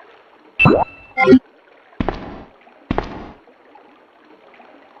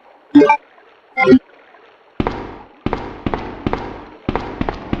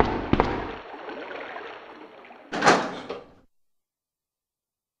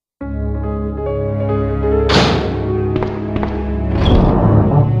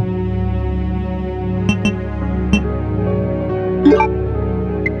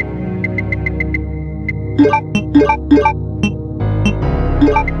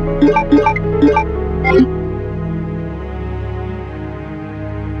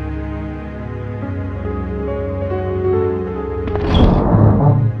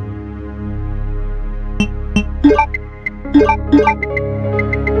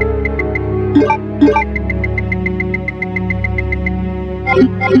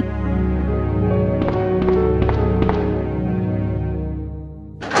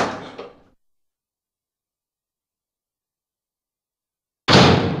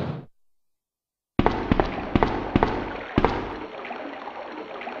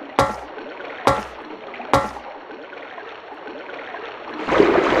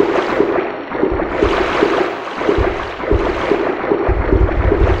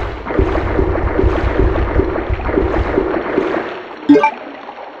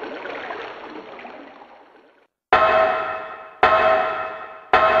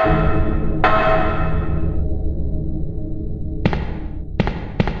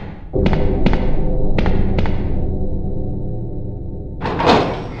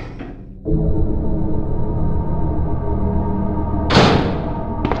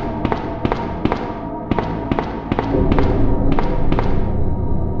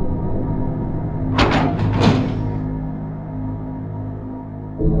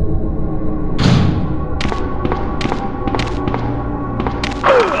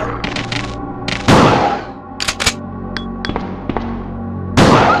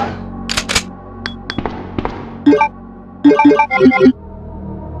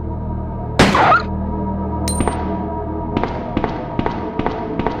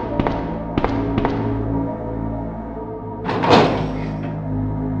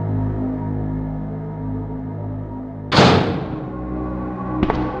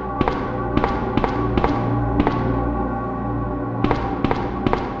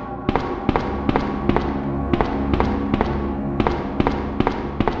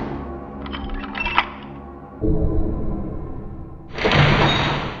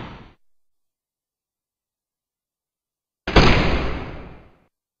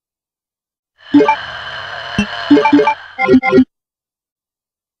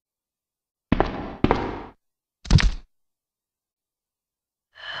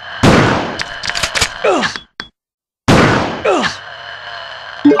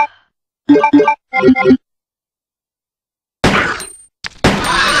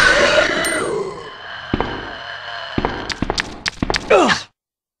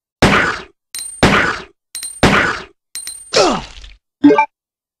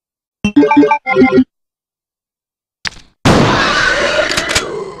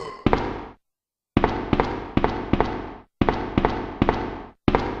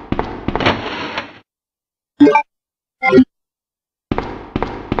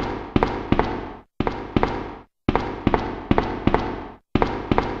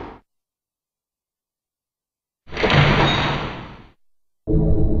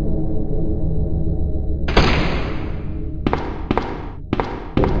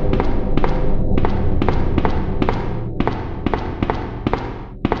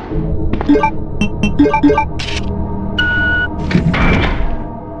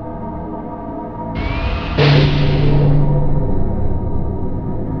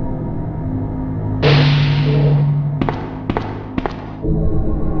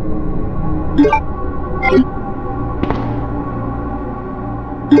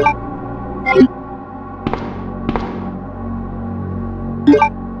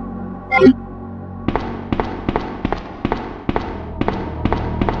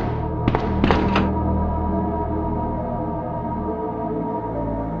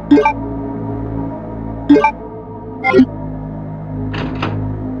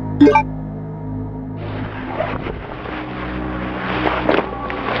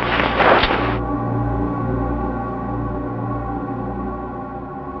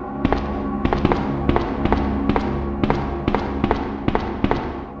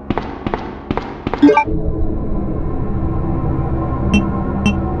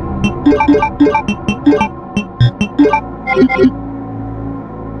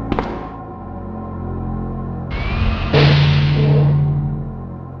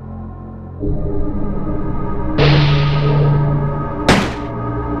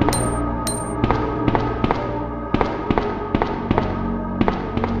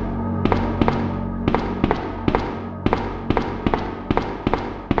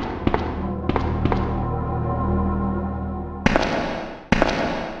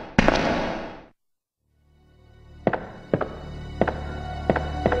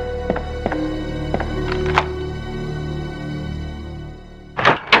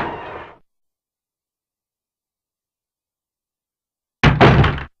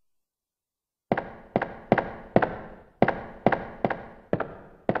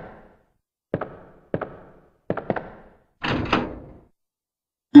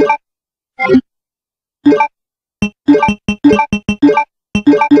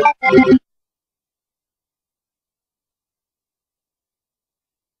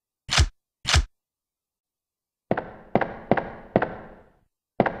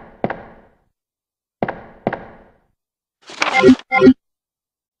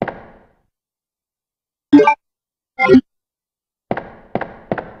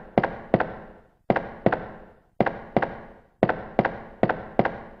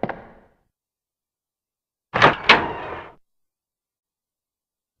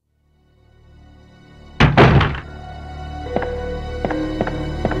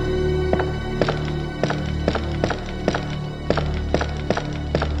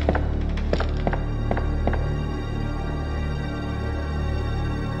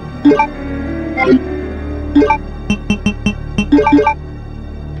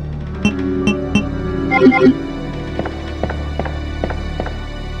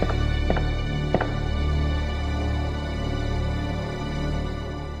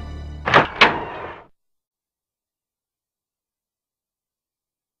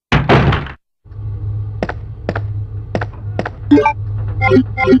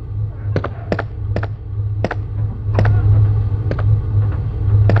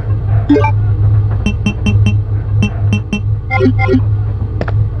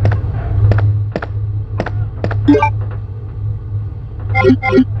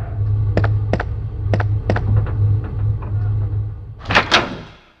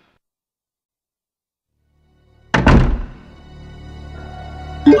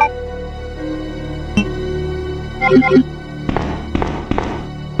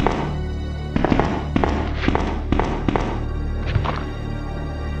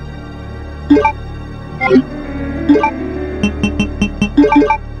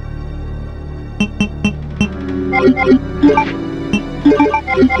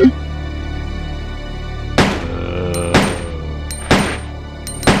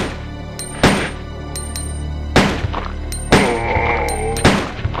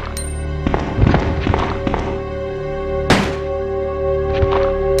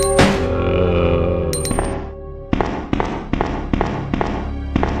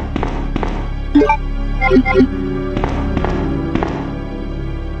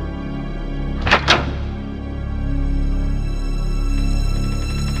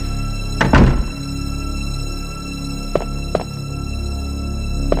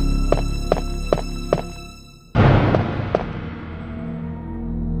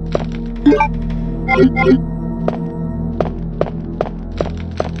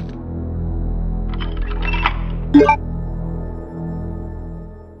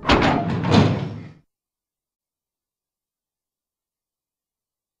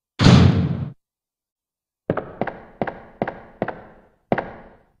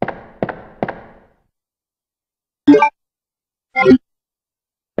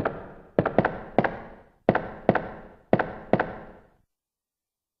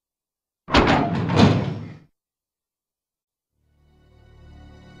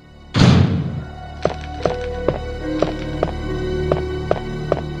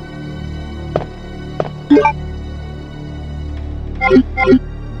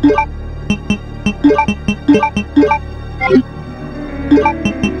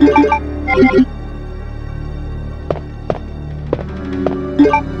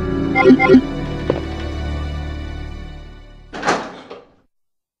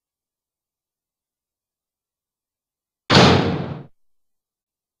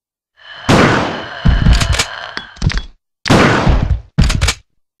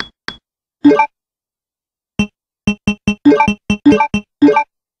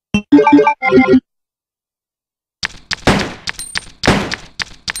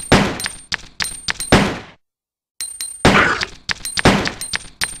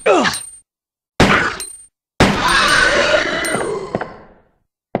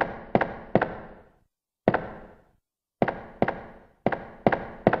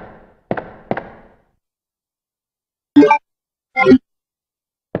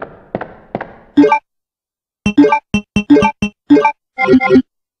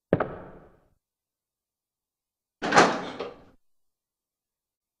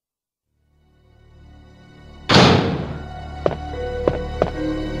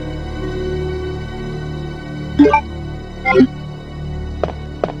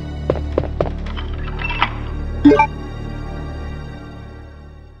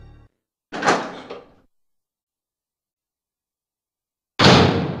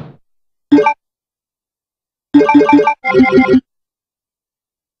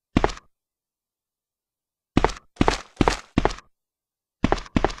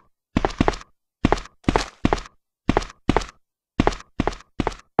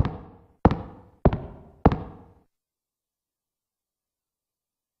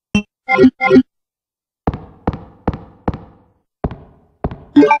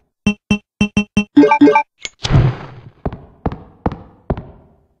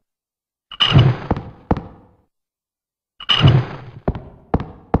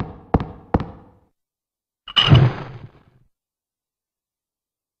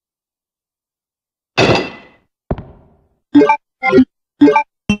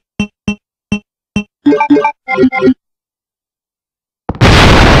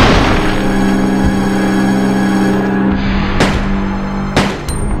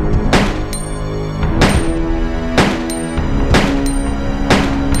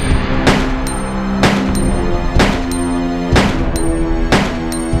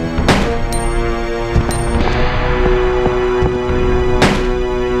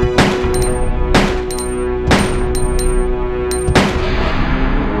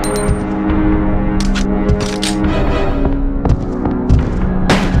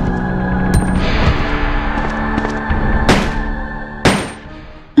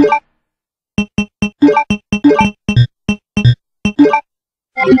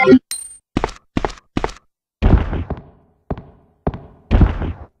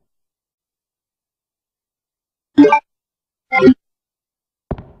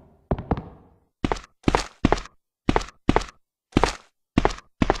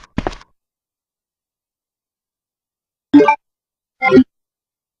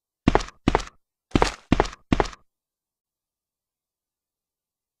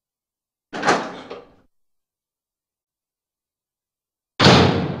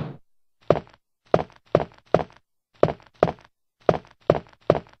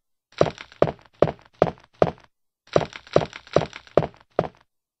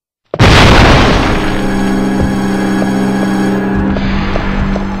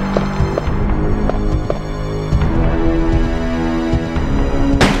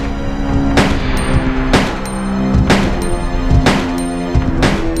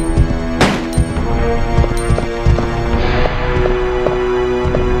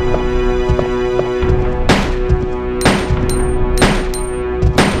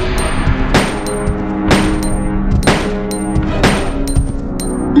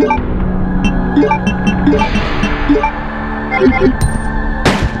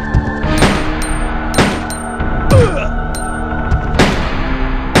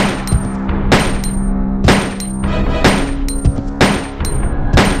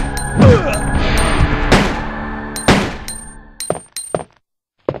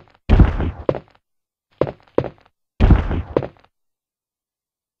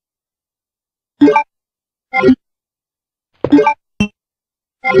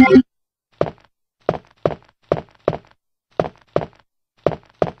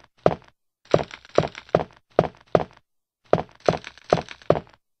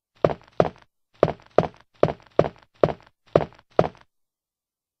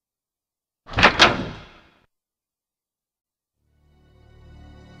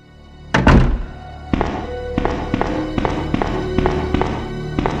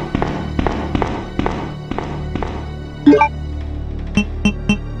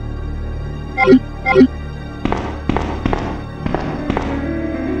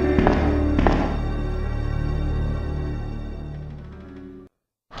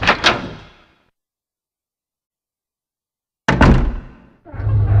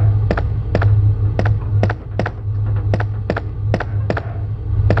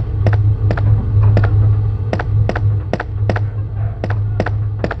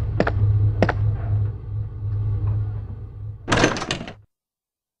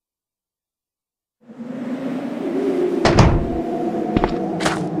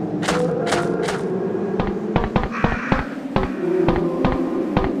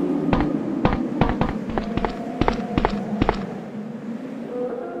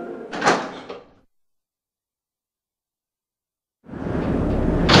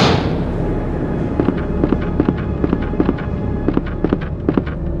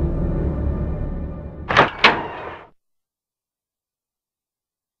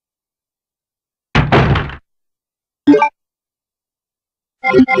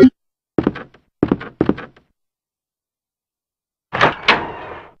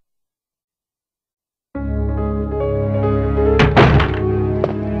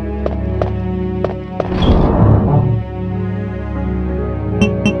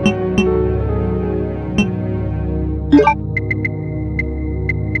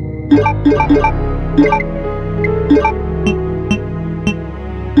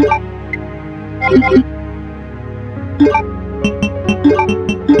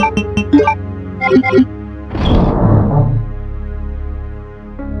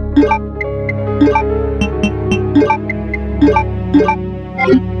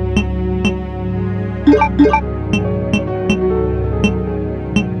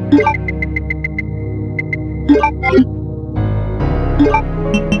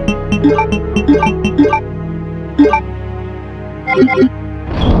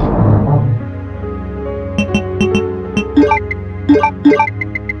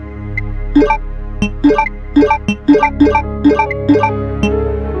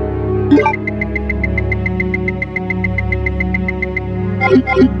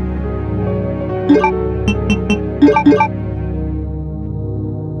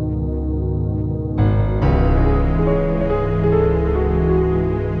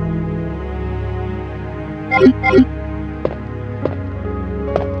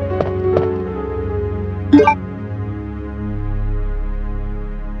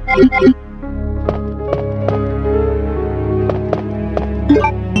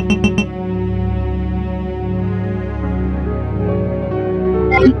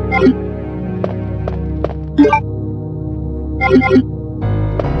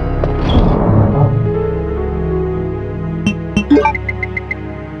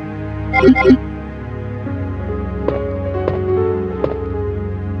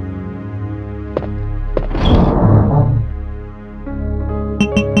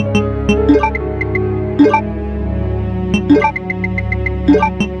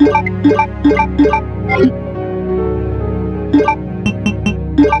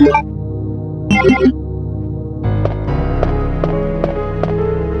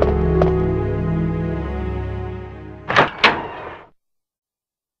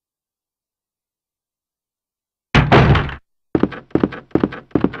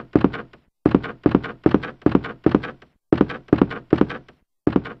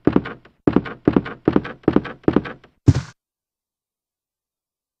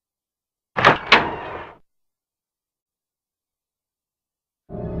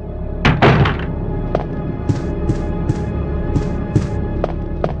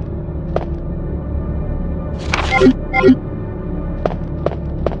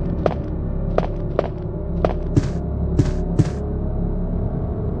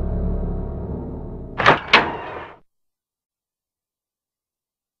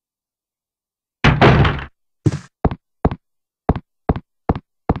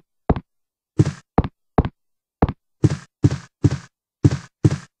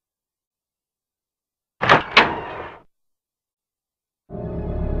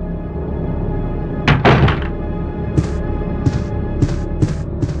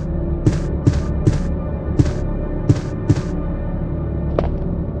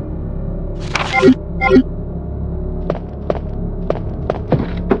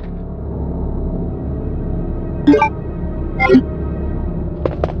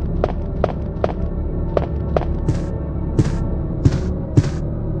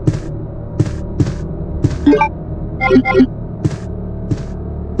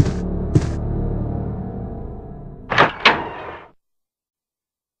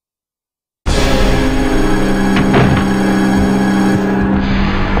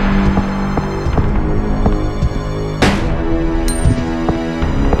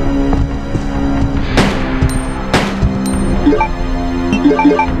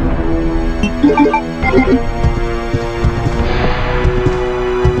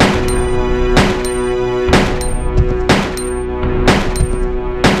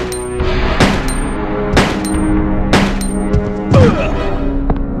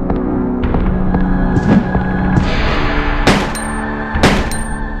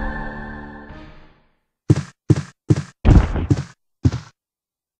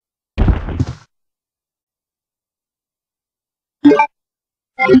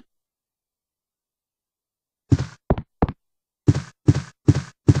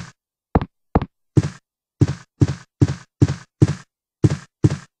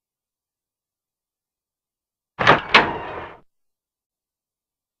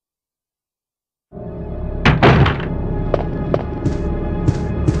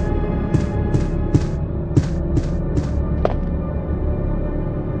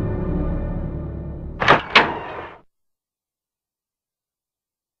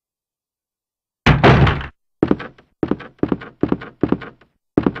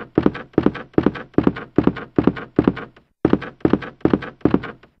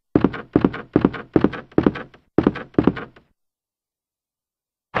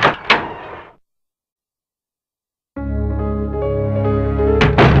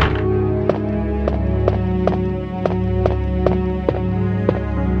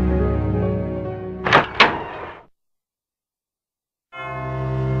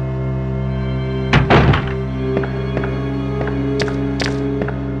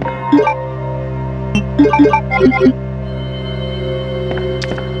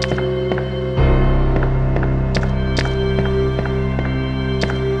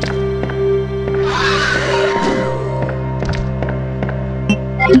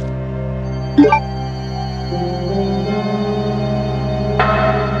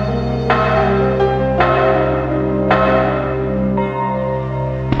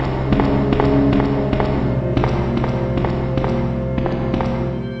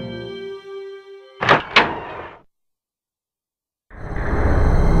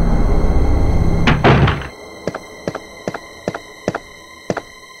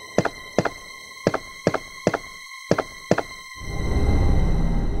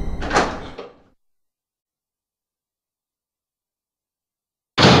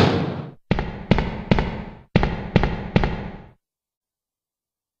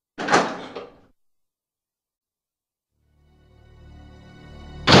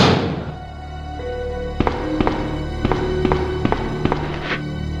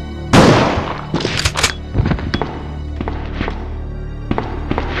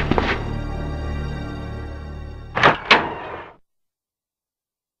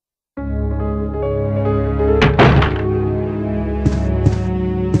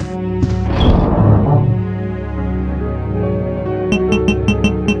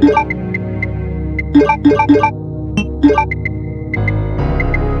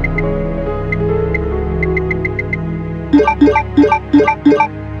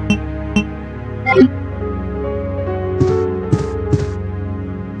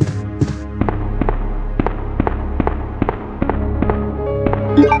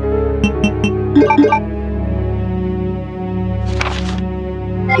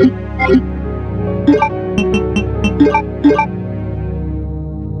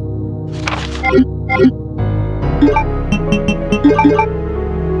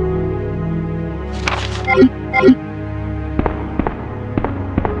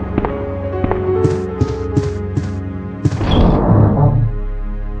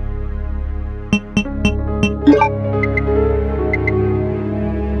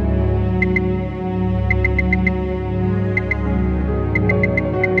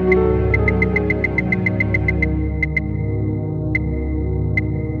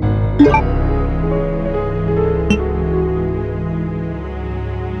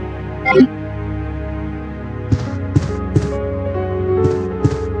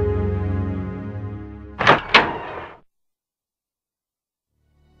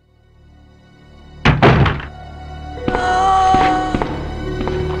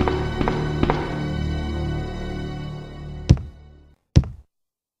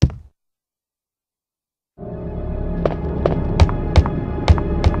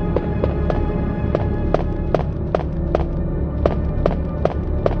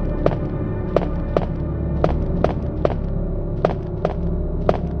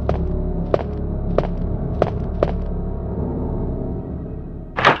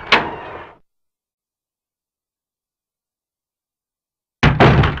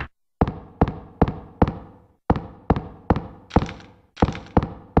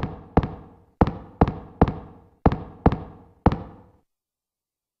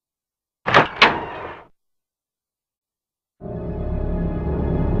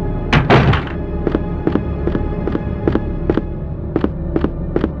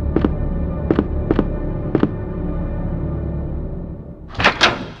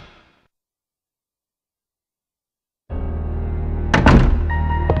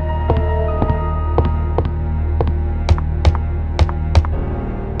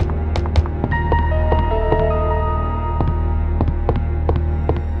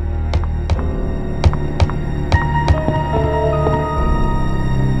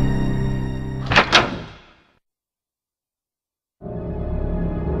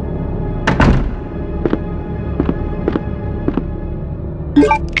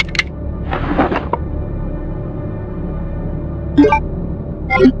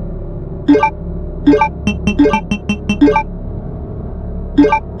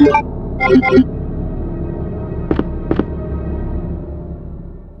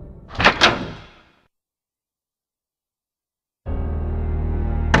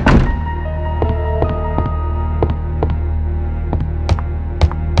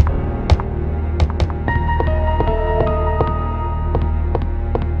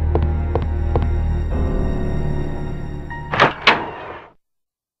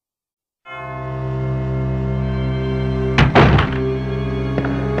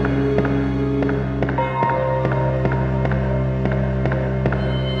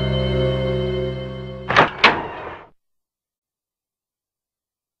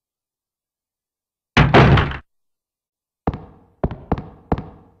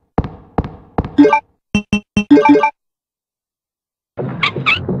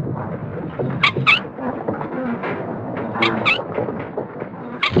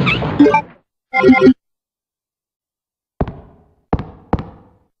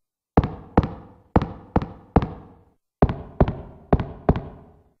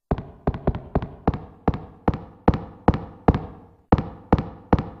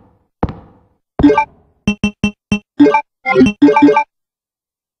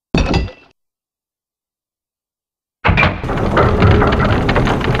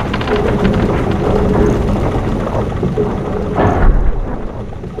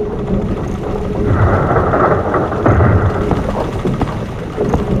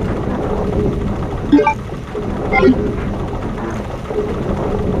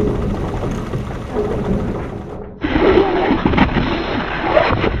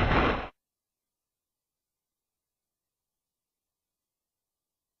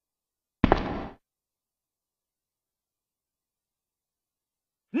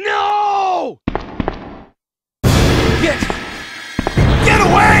 No! Get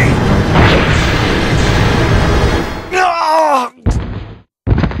away! No!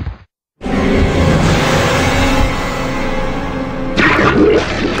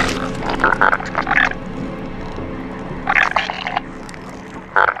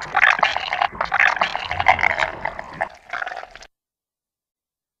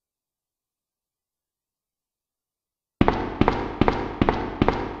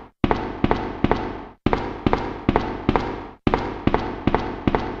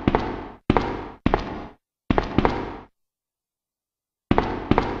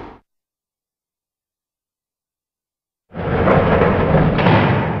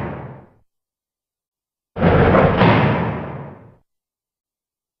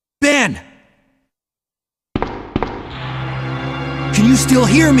 Ben! Can you still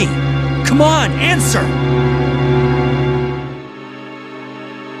hear me? Come on, answer!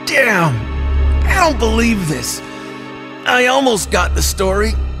 Damn! I don't believe this. I almost got the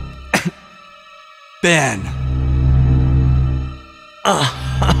story. Ben.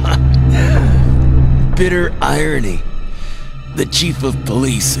 Bitter irony. The chief of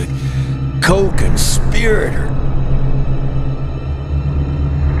police, a co-conspirator.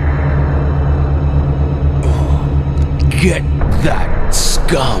 Get that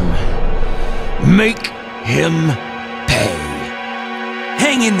scum. Make him pay.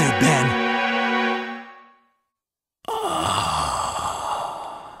 Hang in there, Ben.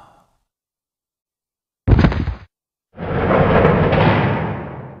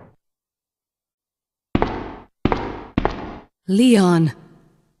 Leon.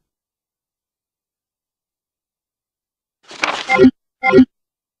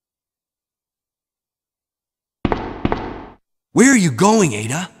 Where are you going,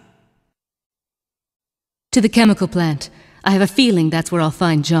 Ada? To the chemical plant. I have a feeling that's where I'll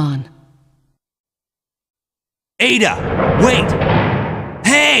find John. Ada! Wait!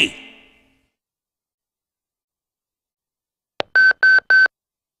 Hey!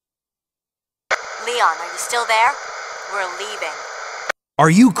 Leon, are you still there? We're leaving. Are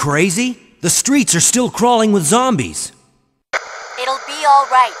you crazy? The streets are still crawling with zombies. It'll be all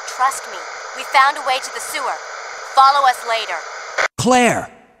right, trust me. We found a way to the sewer. Follow us later.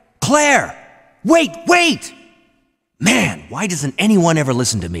 Claire! Claire! Wait! Man, why doesn't anyone ever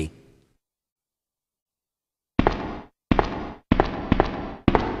listen to me?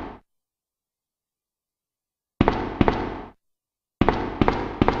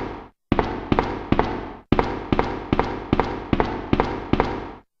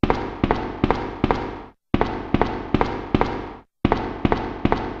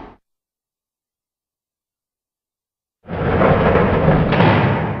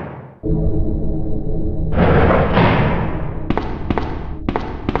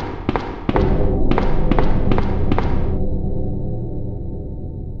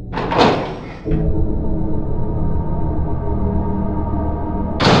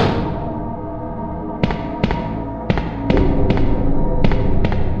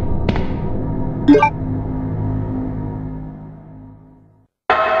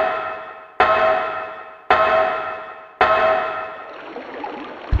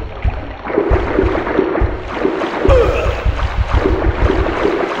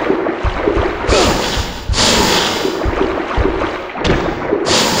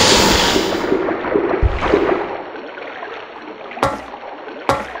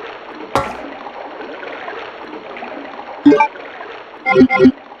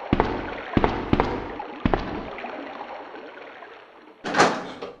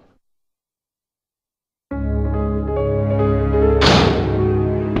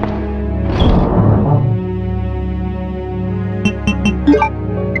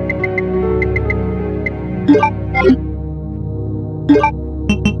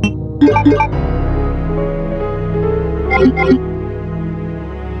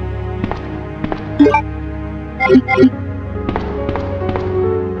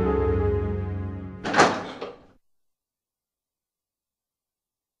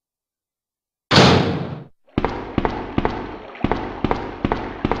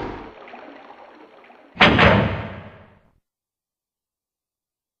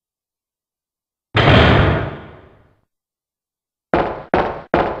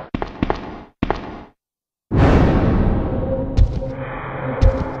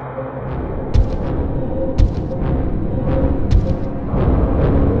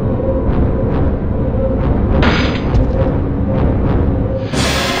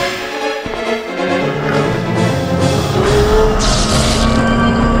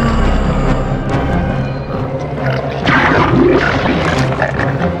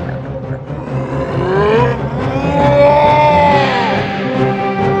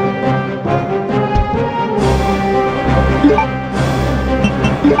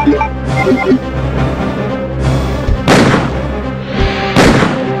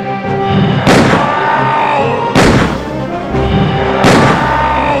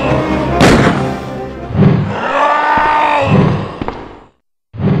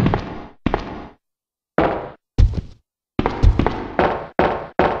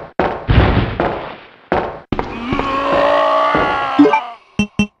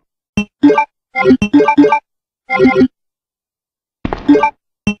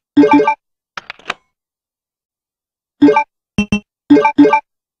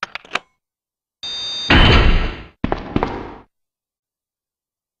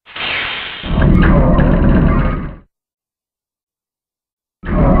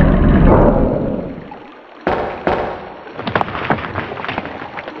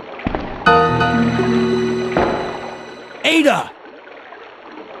 Ada!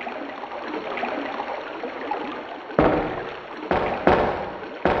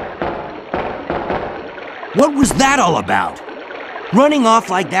 What was that all about? Running off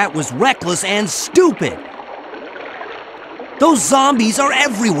like that was reckless and stupid. Those zombies are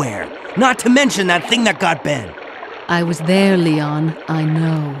everywhere, not to mention that thing that got Ben. I was there, Leon. I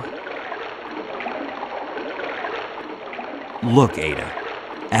know. Look, Ada.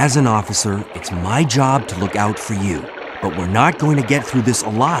 As an officer, it's my job to look out for you. But we're not going to get through this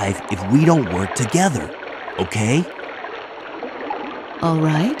alive if we don't work together, okay? All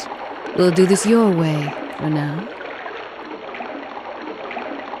right. We'll do this your way for now.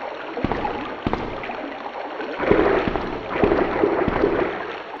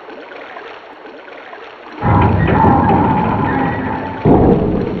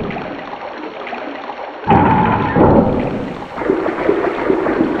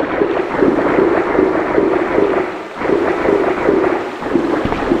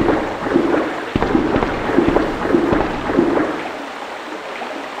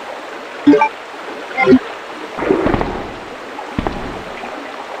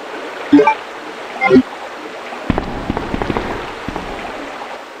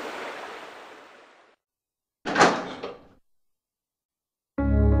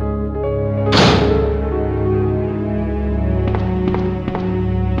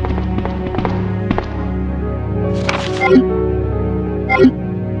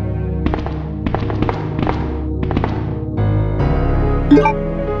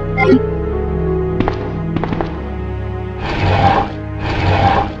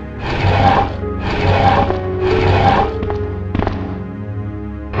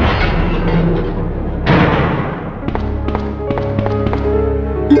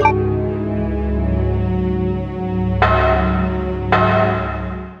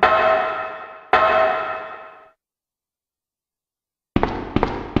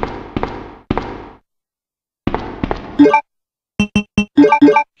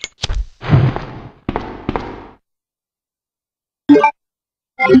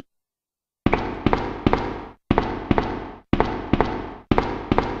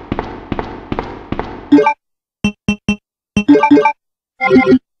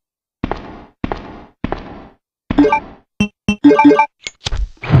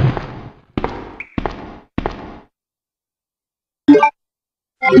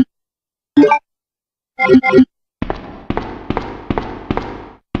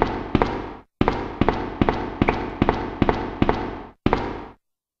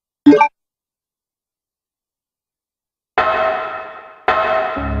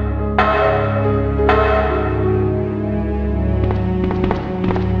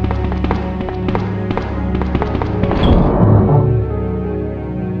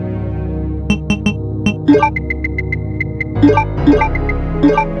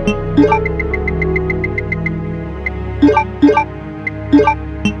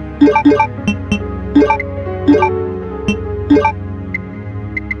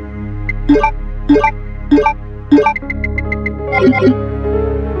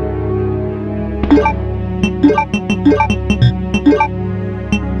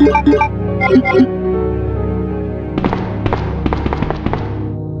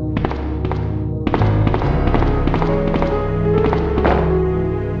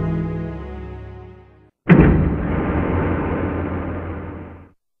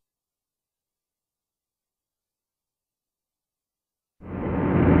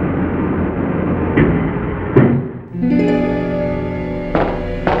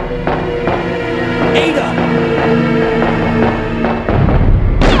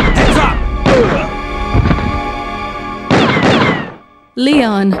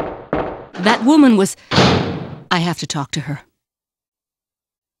 Leon, that woman was... I have to talk to her.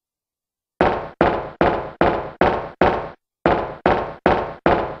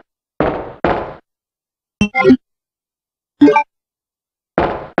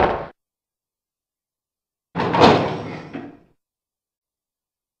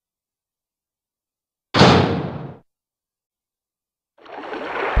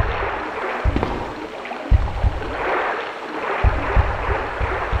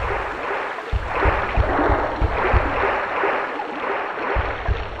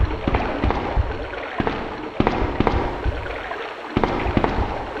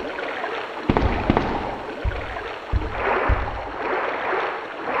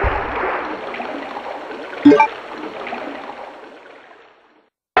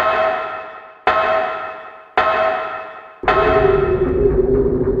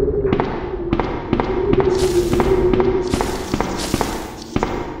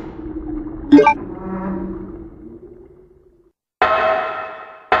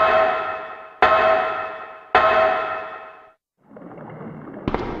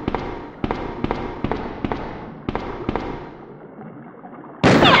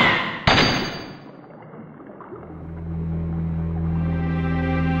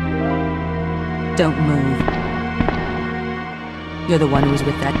 Don't move. You're the one who was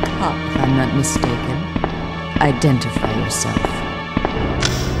with that cop, if I'm not mistaken. Identify yourself.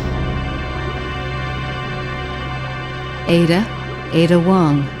 Ada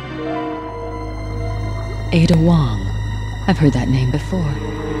Wong. Ada Wong. I've heard that name before.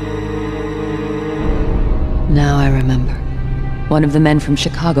 Now I remember. One of the men from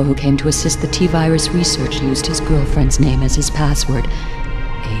Chicago who came to assist the T-virus research used his girlfriend's name as his password.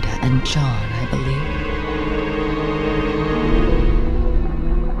 Ada and John, I believe.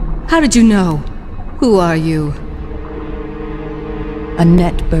 How did you know? Who are you?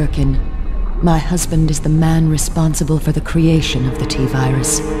 Annette Birkin. My husband is the man responsible for the creation of the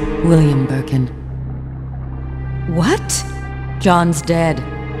T-virus, William Birkin. What? John's dead.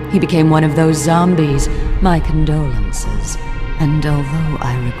 He became one of those zombies. My condolences. And although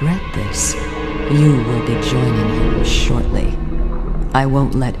I regret this, you will be joining him shortly. I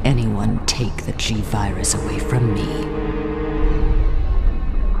won't let anyone take the G-virus away from me.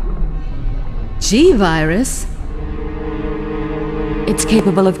 G-virus? It's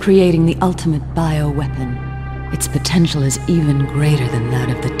capable of creating the ultimate bioweapon. Its potential is even greater than that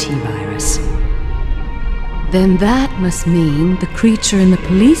of the T-virus. Then that must mean the creature in the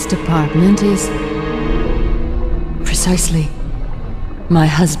police department is... Precisely. My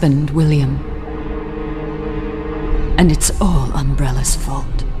husband, William. And it's all Umbrella's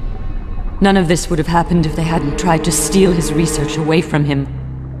fault. None of this would have happened if they hadn't tried to steal his research away from him.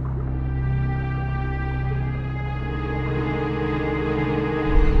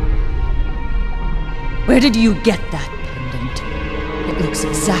 Where did you get that pendant? It looks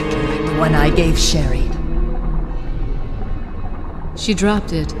exactly like the one I gave Sherry. She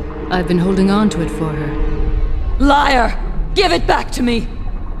dropped it. I've been holding on to it for her. Liar! Give it back to me!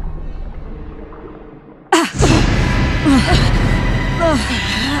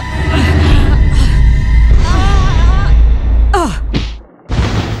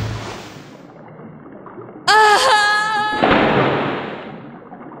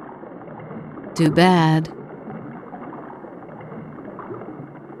 Too bad.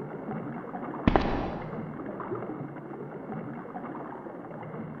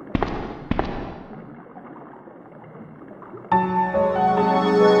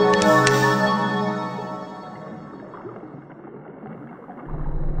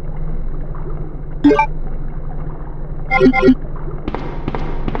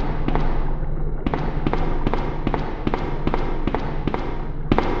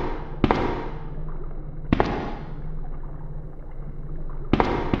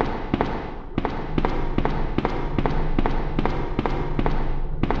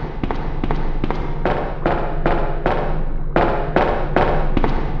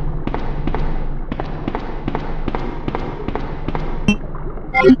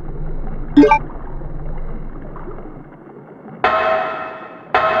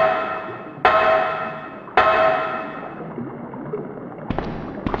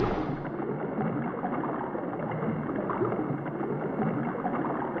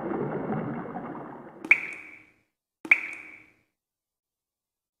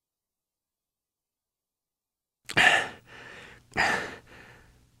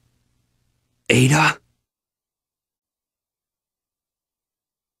 Ada?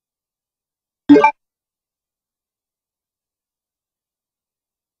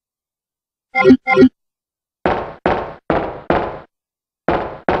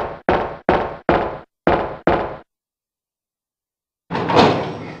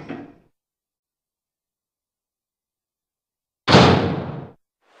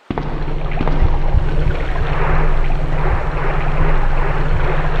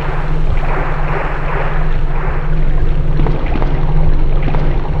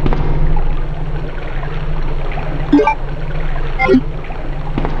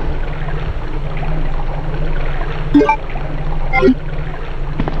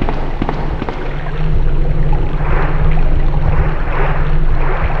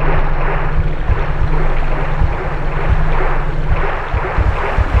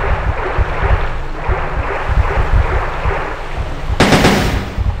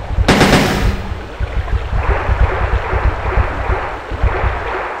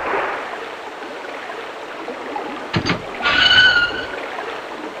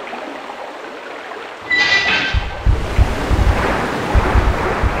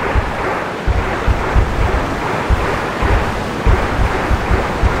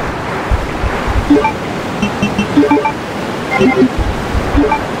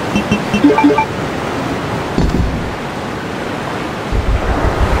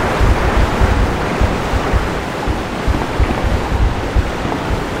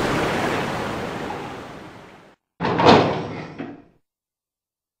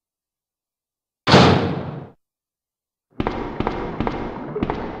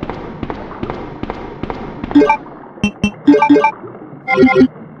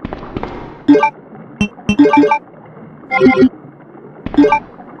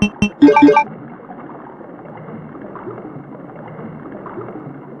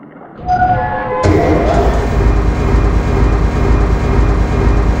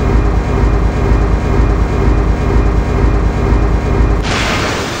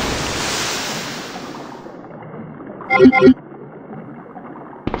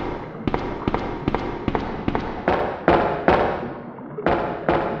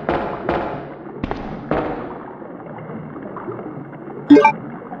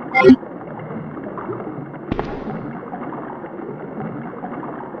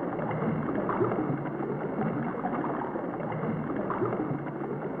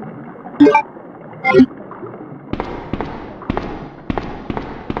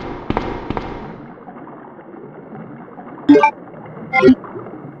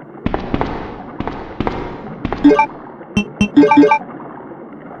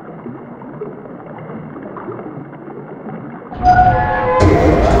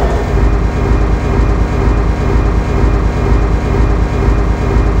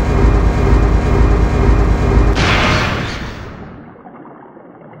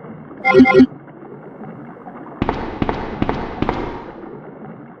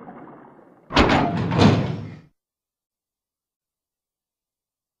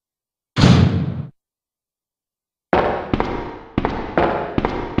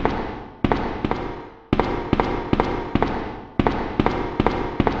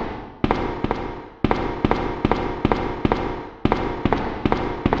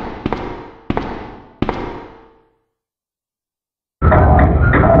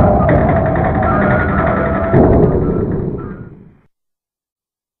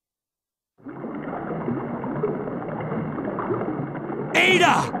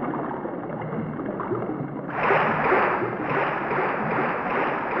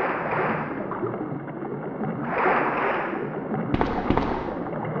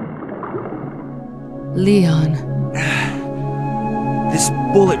 Leon. This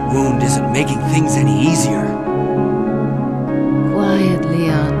bullet wound isn't making things any easier. Quiet,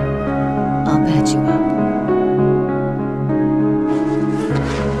 Leon. I'll patch you up.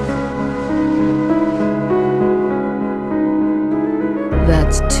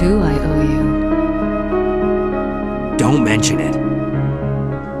 That's 2 I owe you. Don't mention it.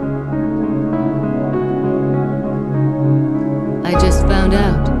 I just found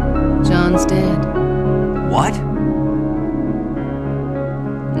out. John's dead. What?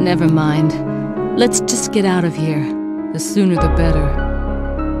 Never mind. Let's just get out of here. The sooner the better.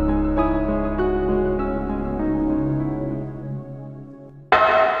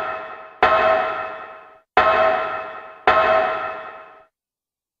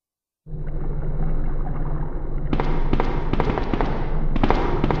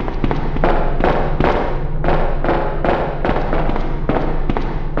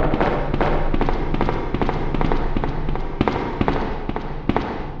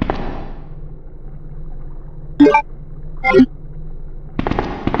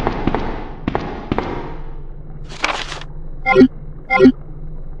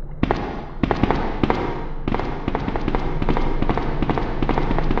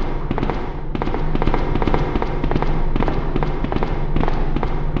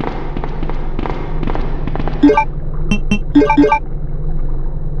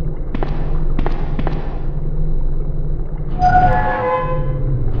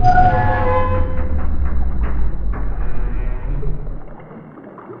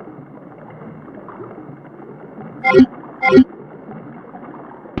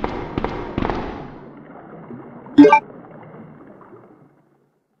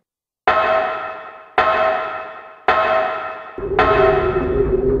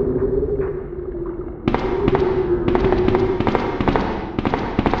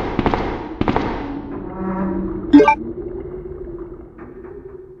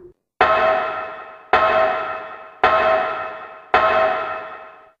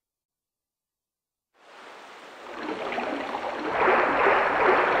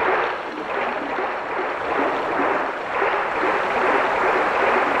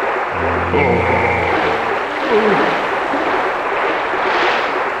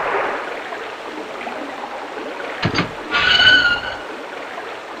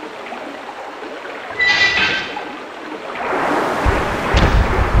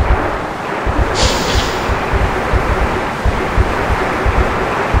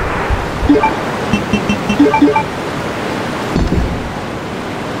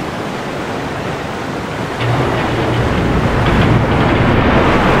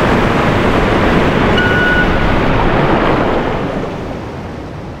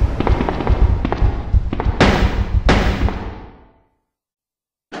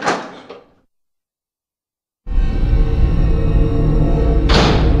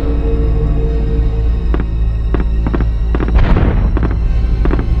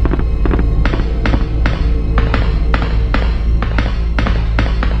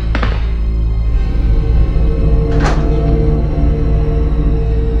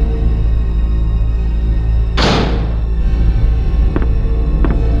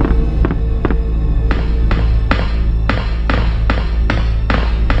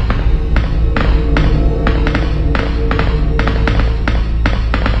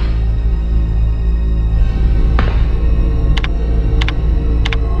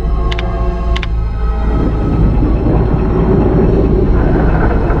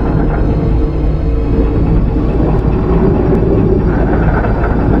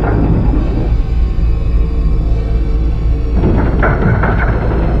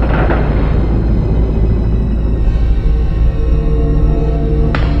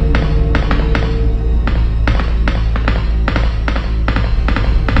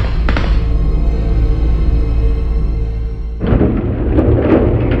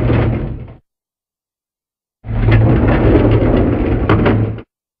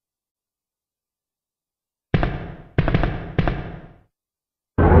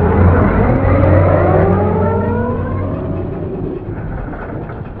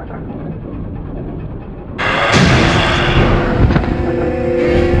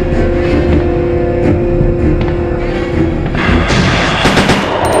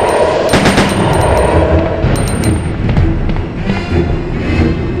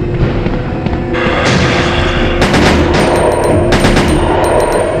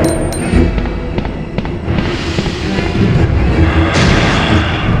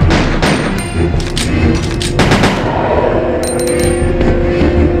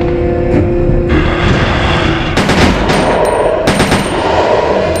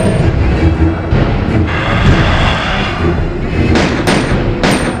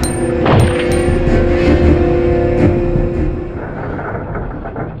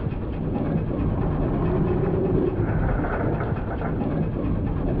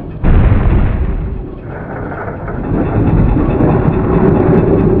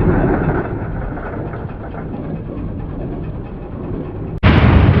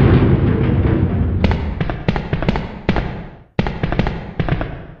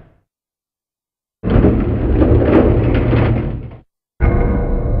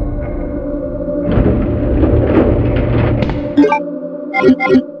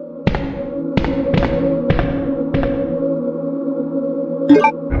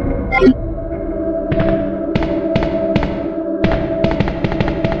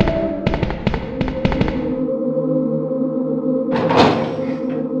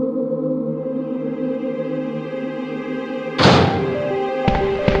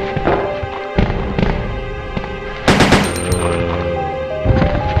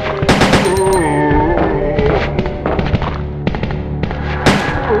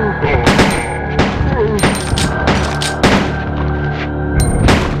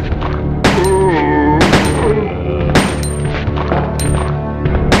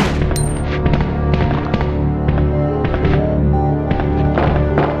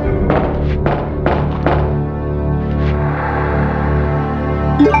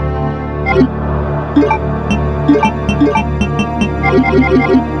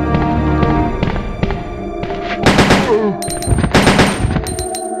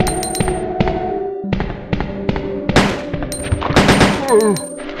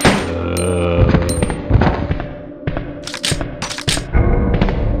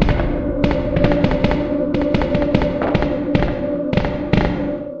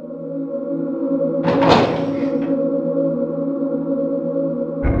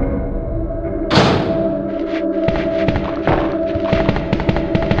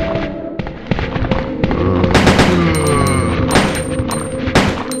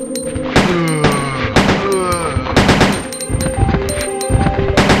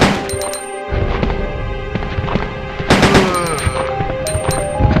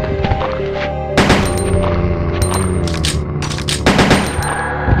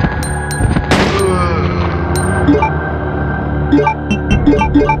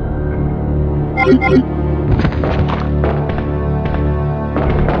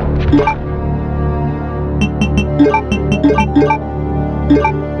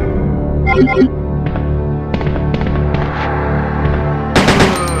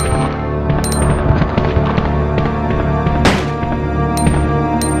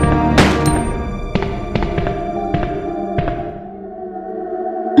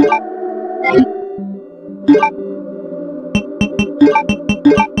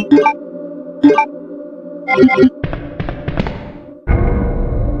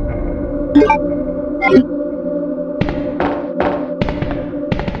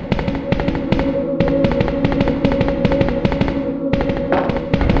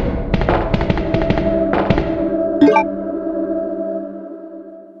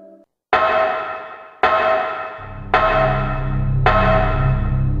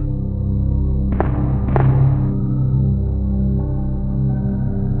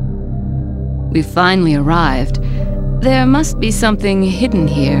 We finally arrived. There must be something hidden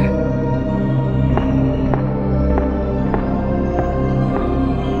here.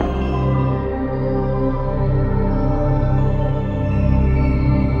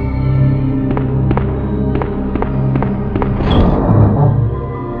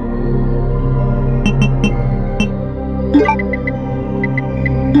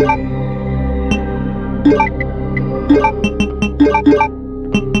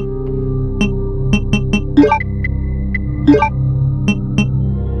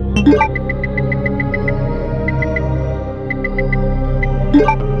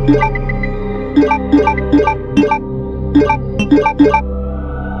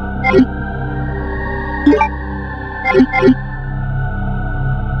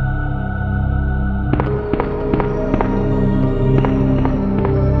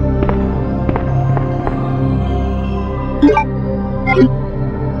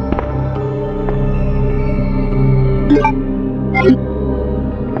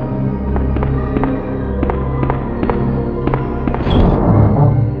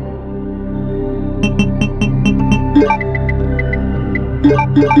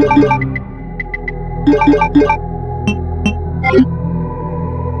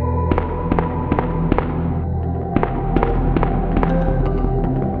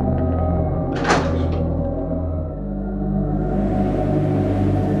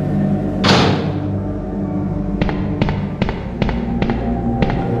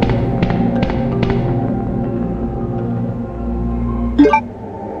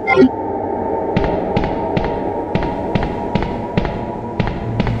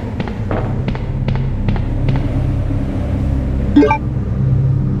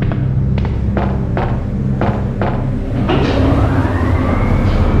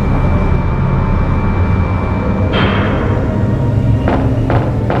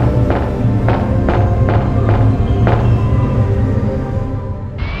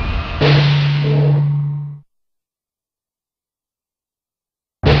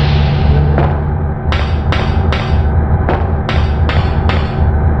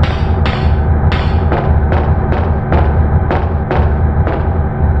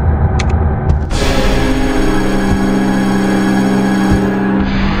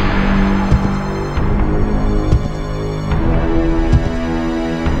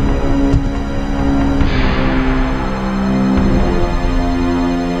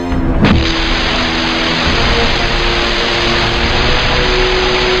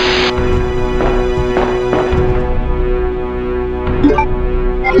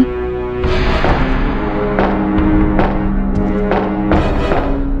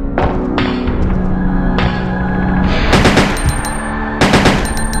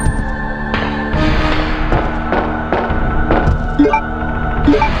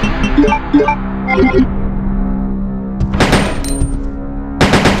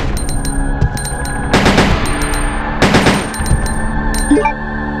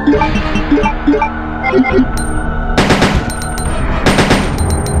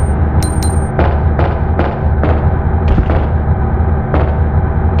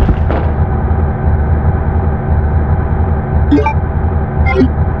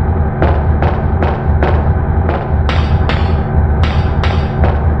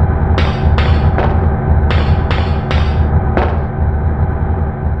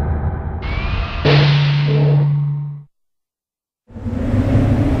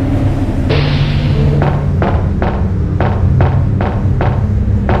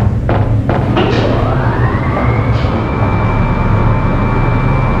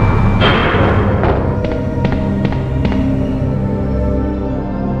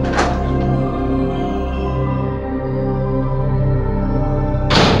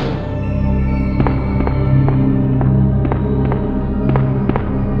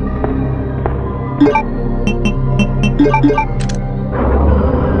 Come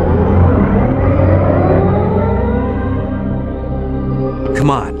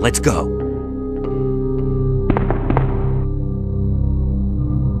on, let's go.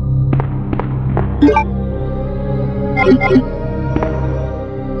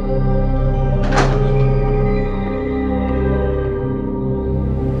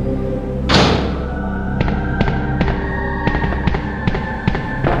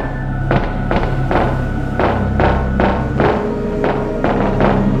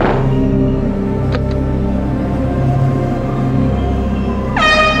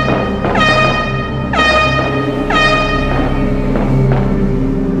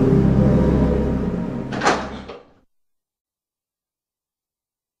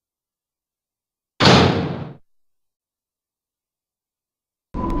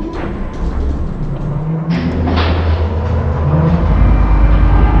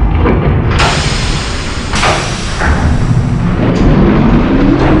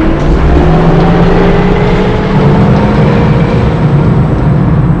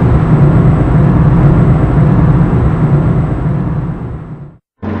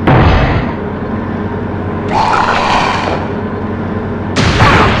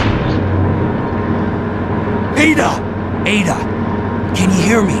 Ada! Can you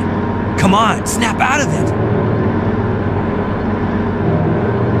hear me? Come on, snap out of it!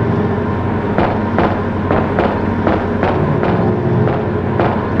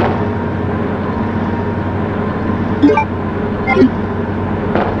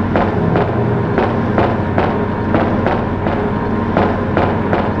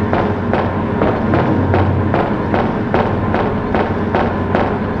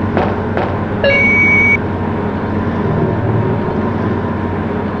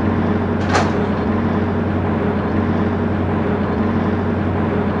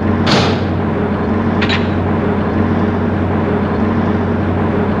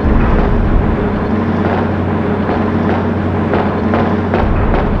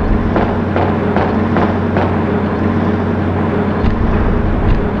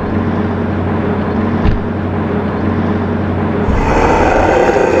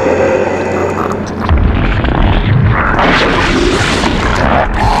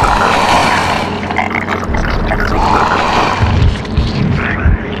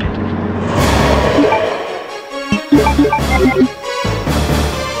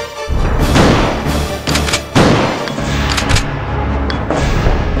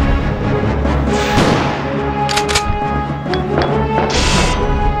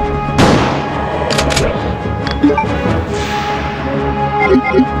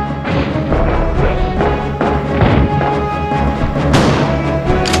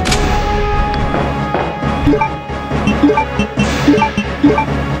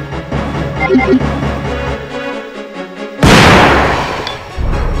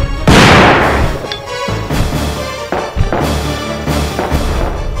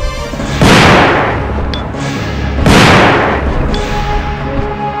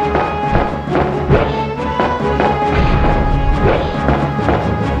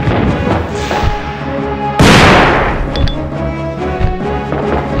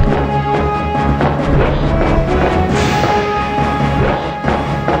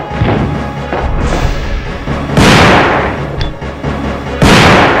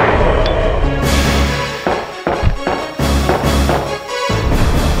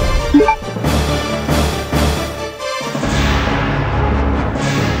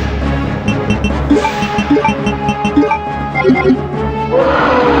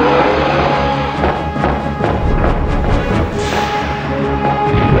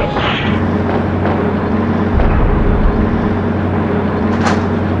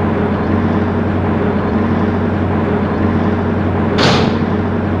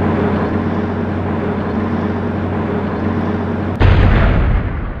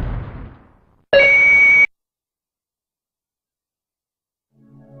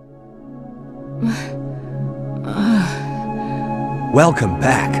 Welcome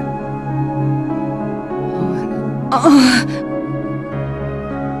back.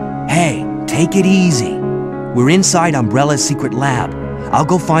 Hey, take it easy. We're inside Umbrella's secret lab. I'll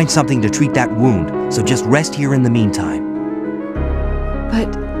go find something to treat that wound, so just rest here in the meantime.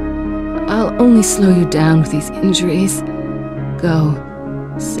 But I'll only slow you down with these injuries. Go.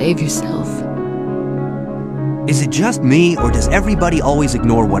 Save yourself. Is it just me, or does everybody always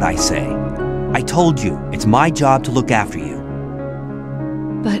ignore what I say? I told you, it's my job to look after you.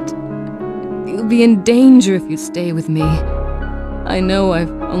 But you'll be in danger if you stay with me. I know I've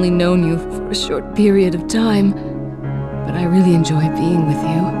only known you for a short period of time, but I really enjoy being with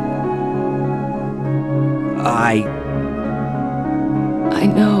you. I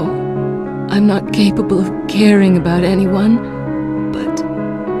know I'm not capable of caring about anyone, but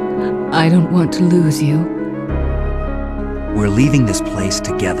I don't want to lose you. We're leaving this place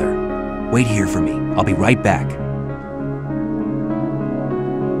together. Wait here for me. I'll be right back.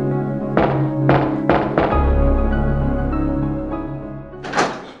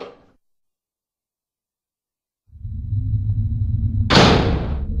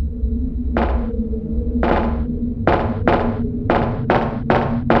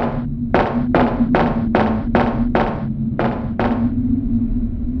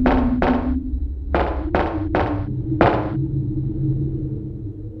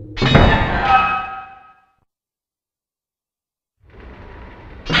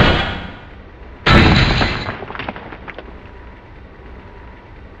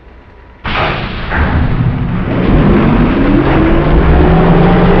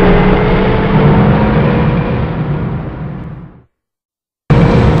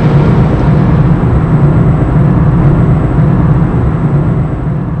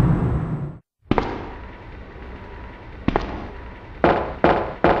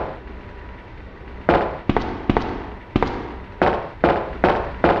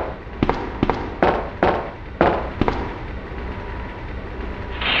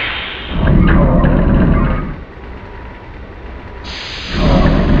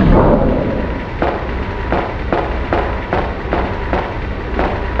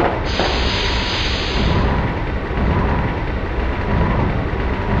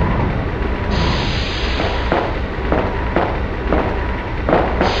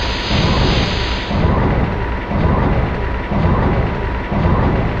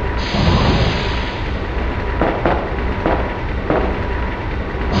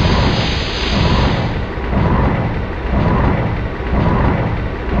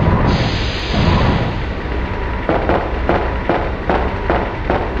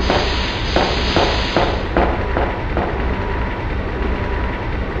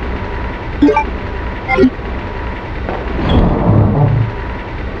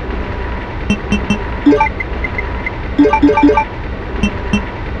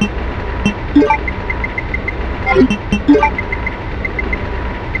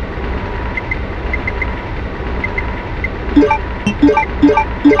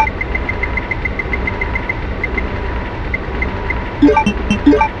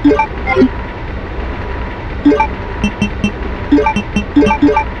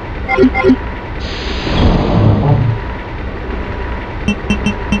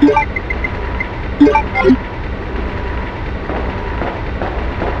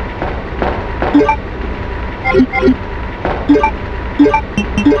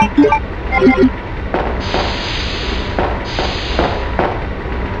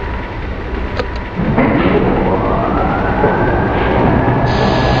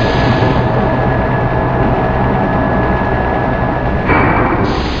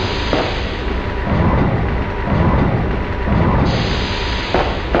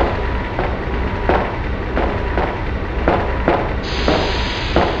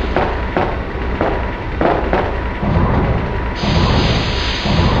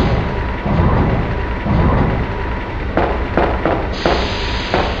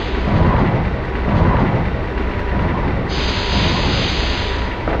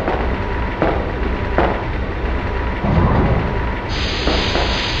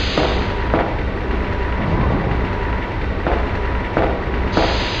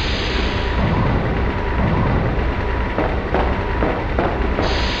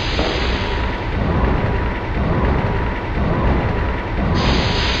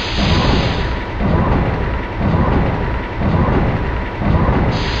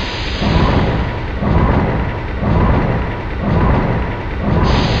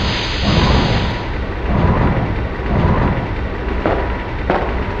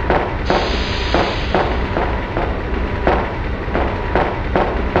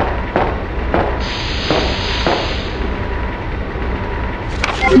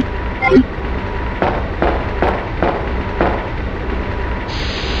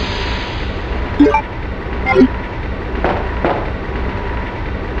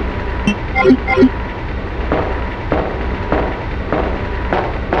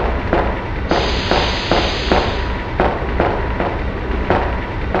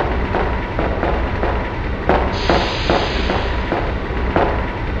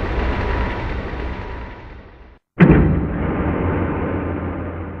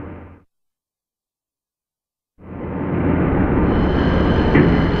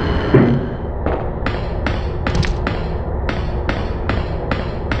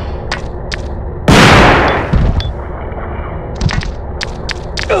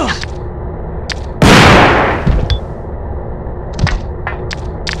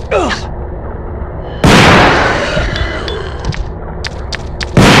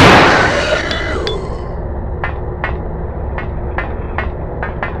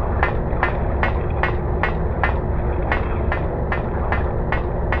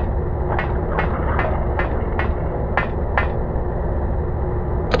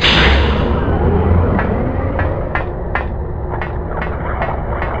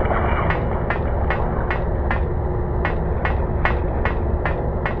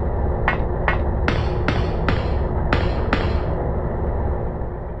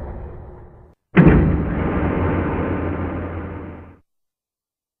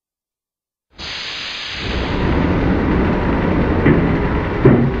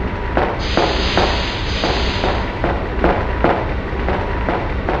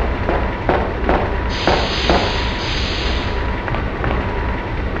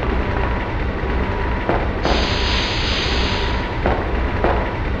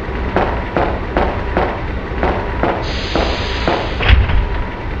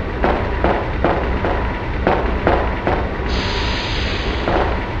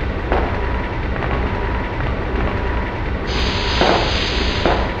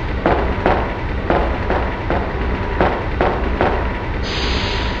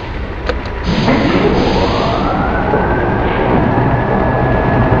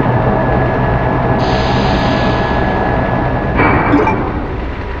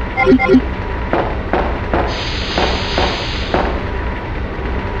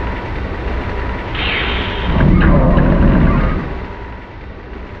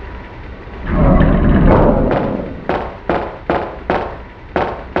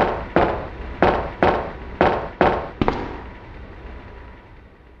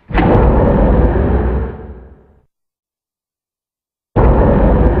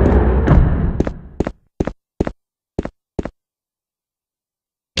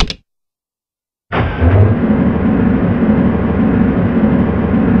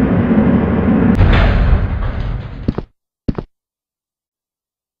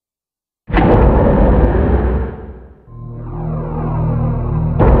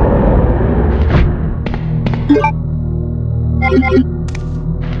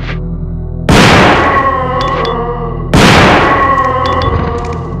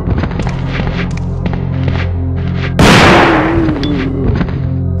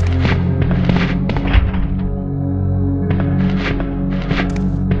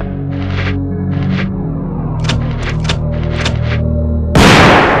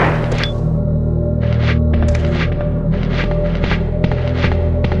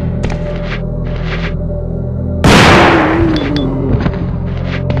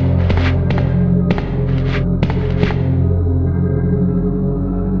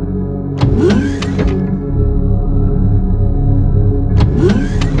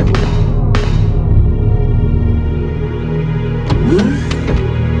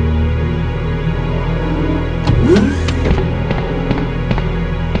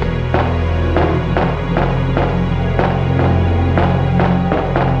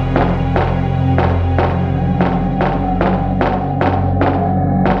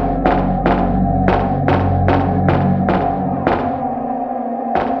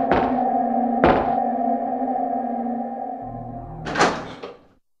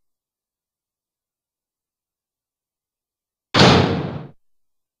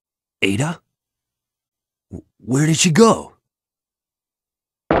 Ada? Where did she go?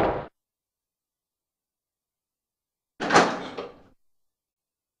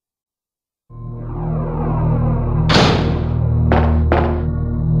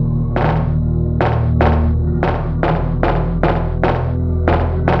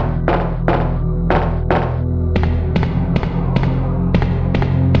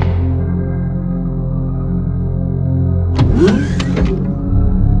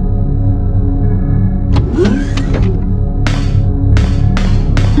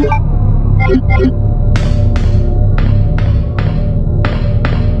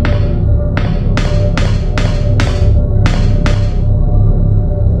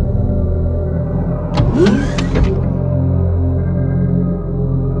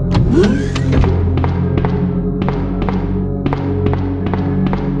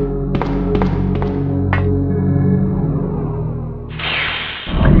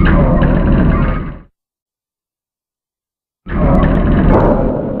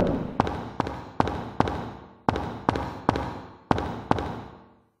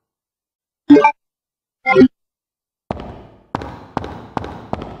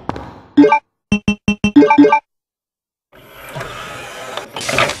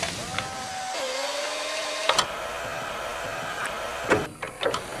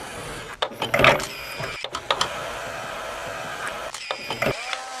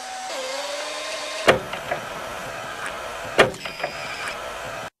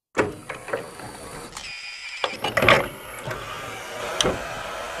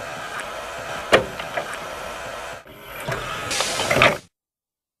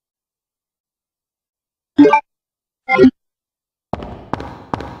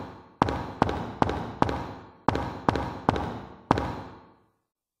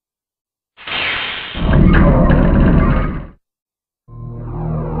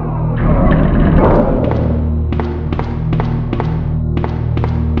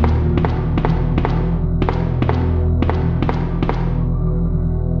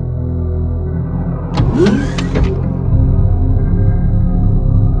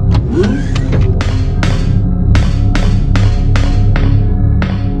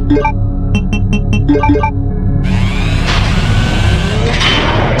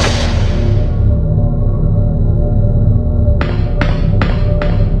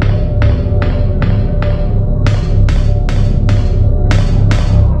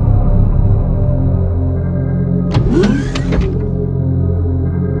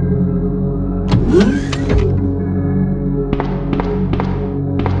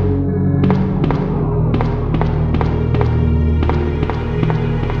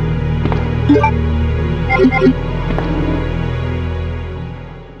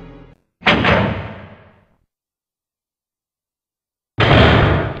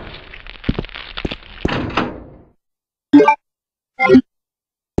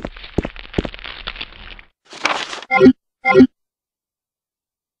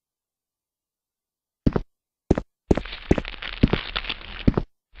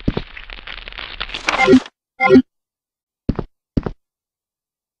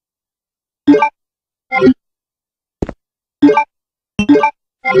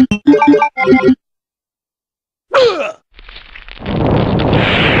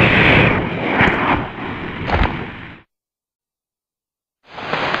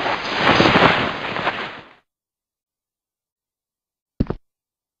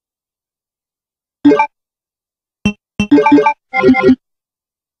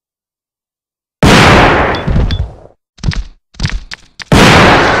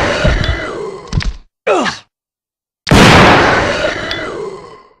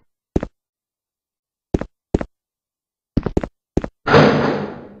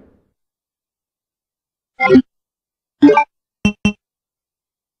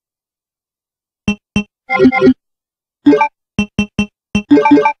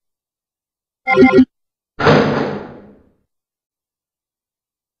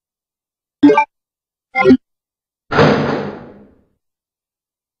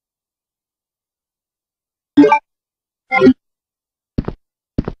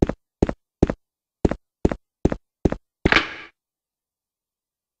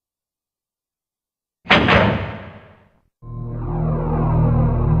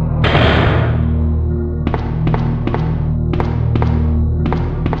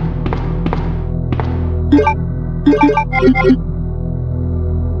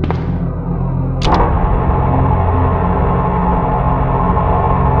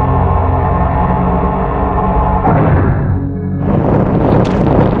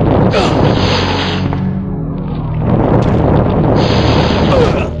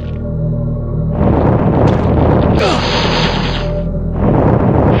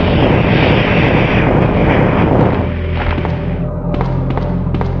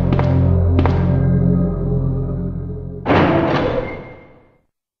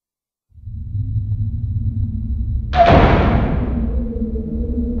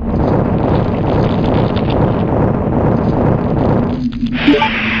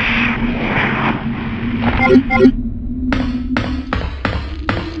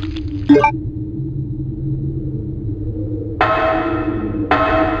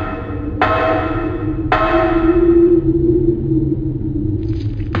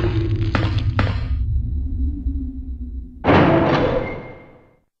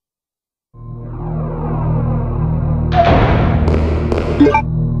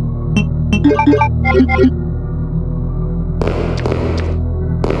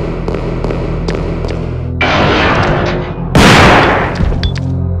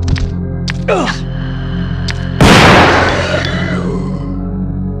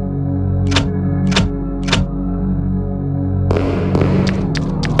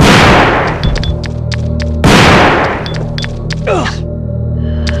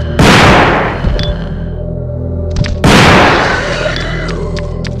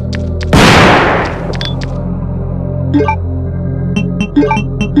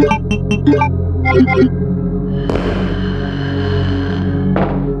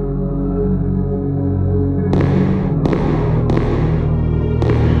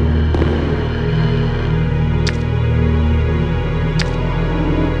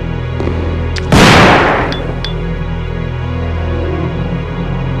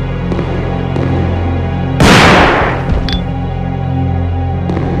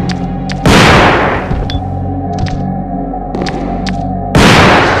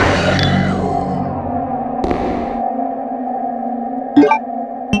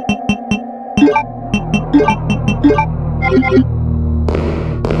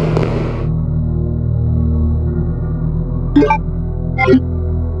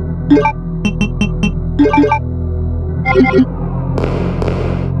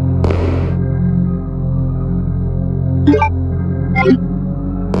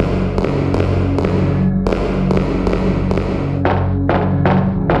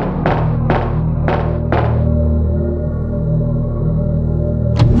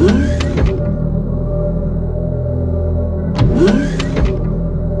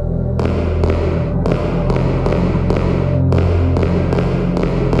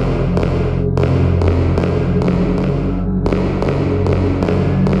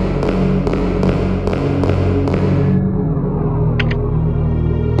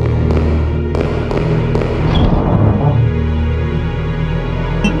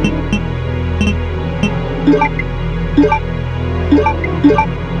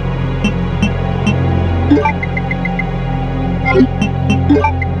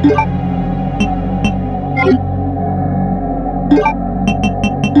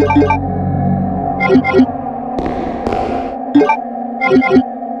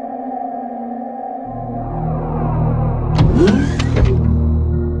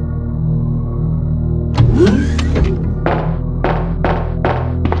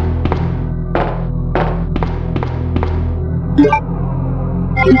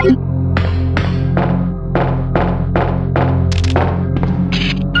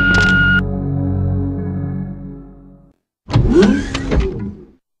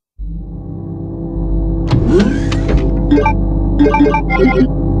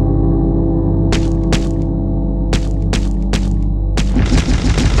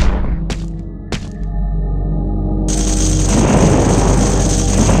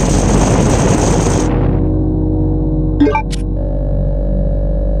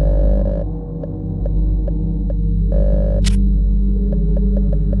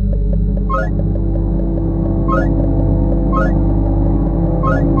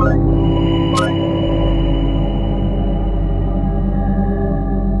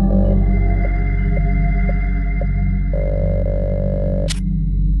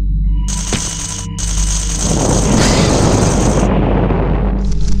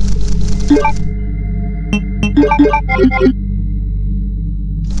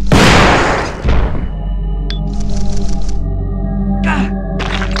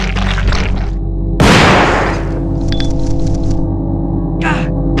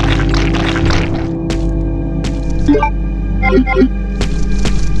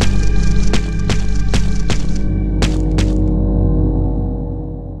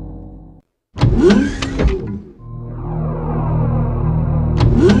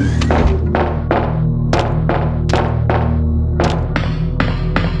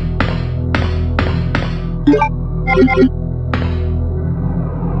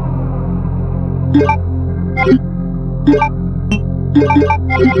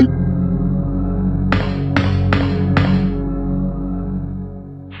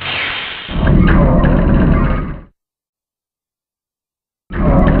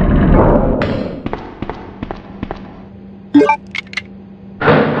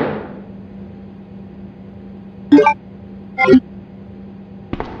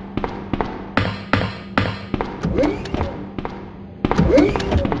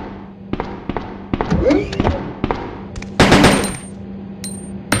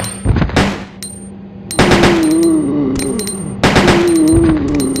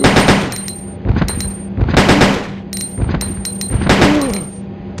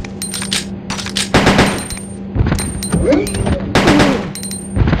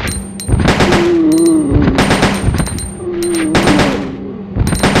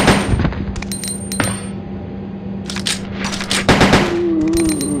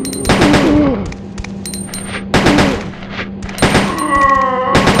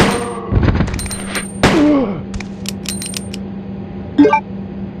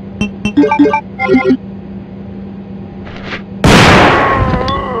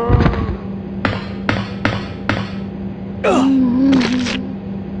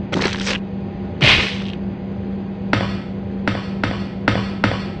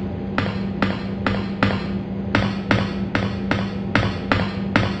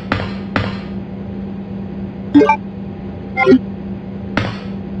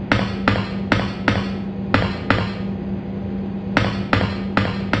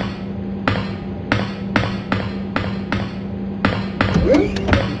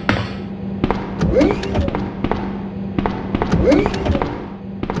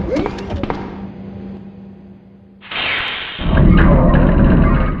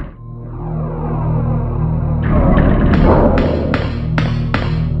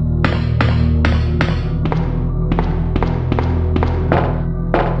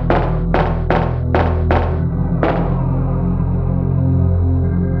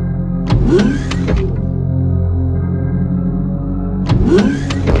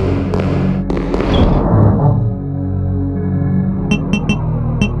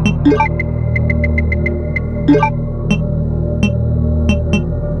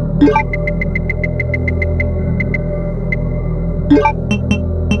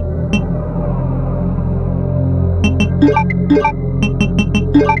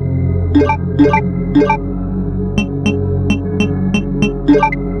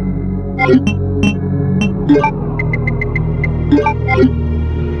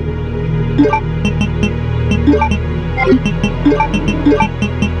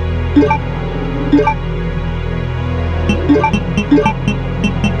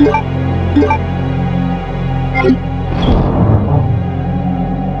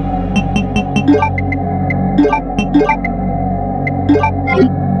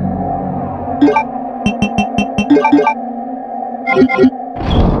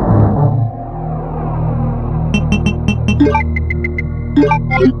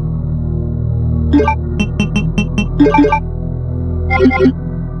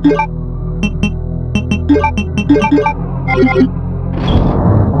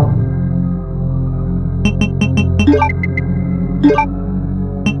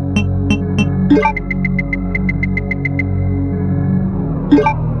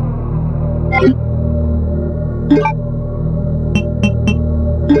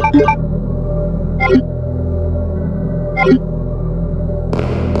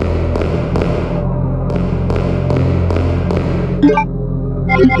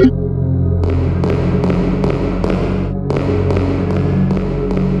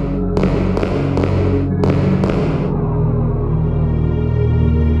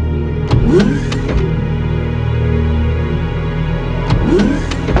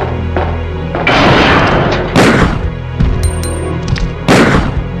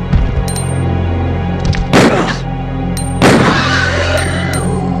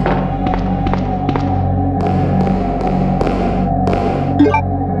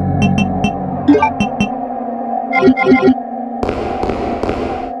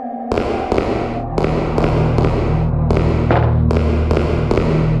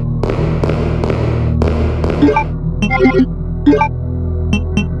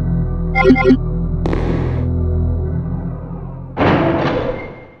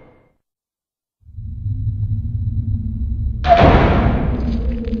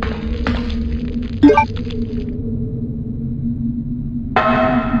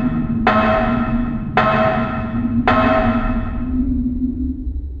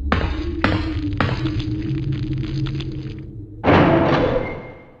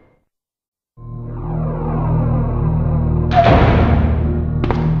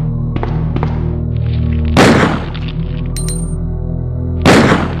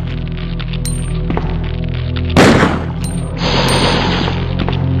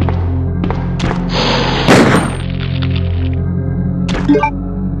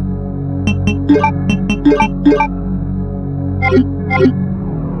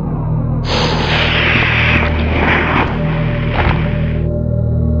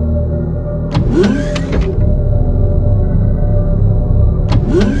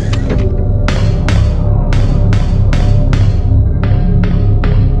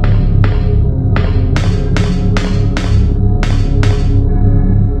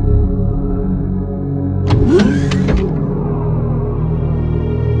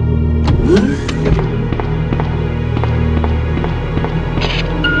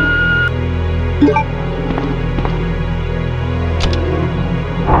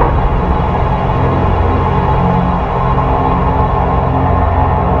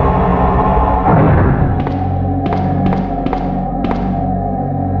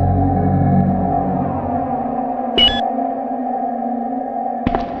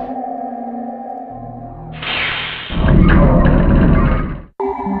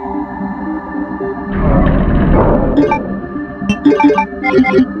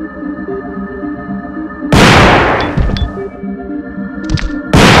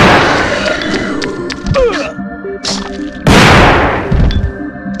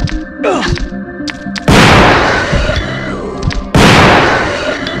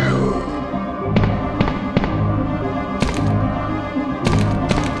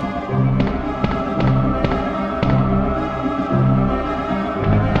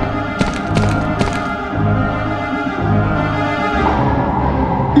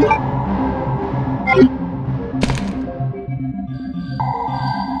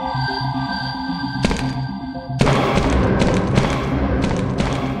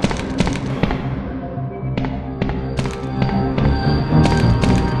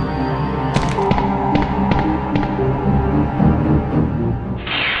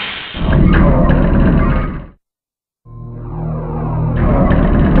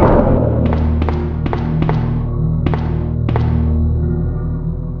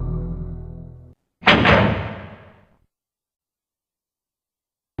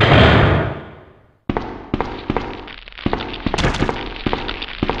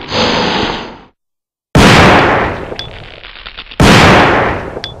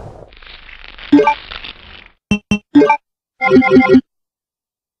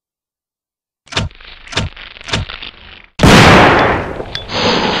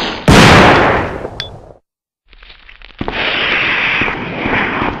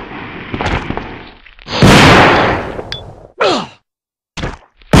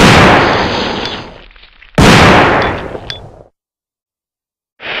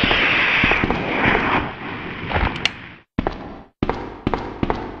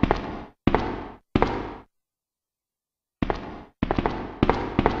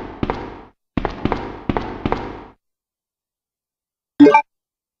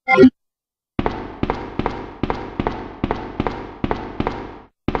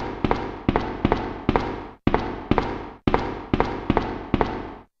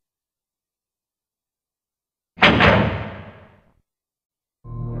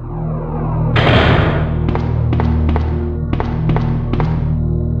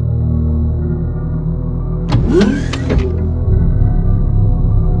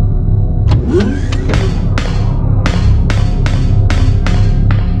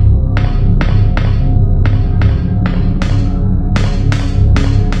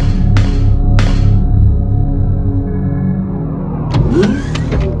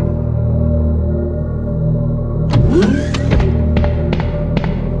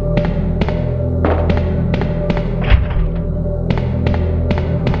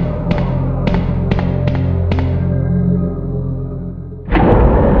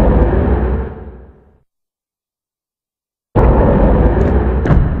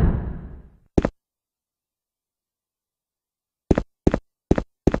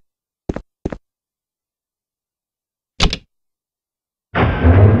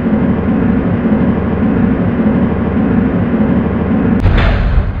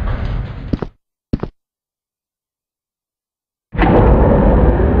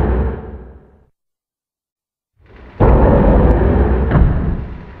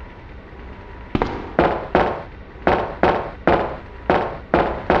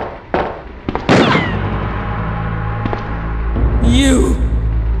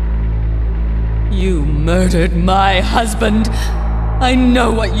 You murdered my husband. I know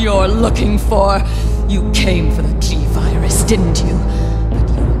what you're looking for. You came for the G-virus, didn't you? But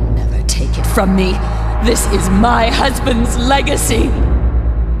you'll never take it from me. This is my husband's legacy.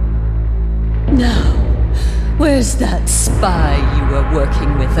 Now, where's that spy you were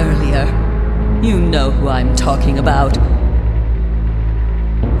working with earlier? You know who I'm talking about.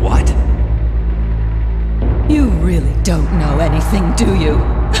 What? You really don't know anything, do you?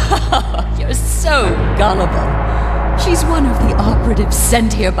 You're so gullible. She's one of the operatives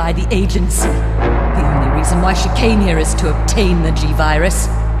sent here by the agency. The only reason why she came here is to obtain the G-virus.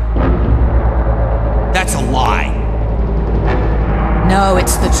 That's a lie. No,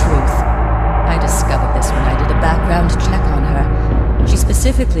 it's the truth. I discovered this when I did a background check on her. She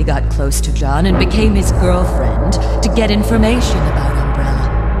specifically got close to John and became his girlfriend to get information about Umbrella.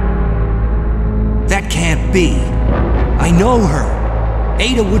 That can't be. I know her.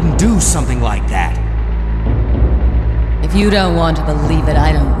 Ada wouldn't do something like that. If you don't want to believe it,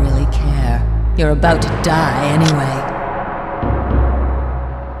 I don't really care. You're about to die anyway.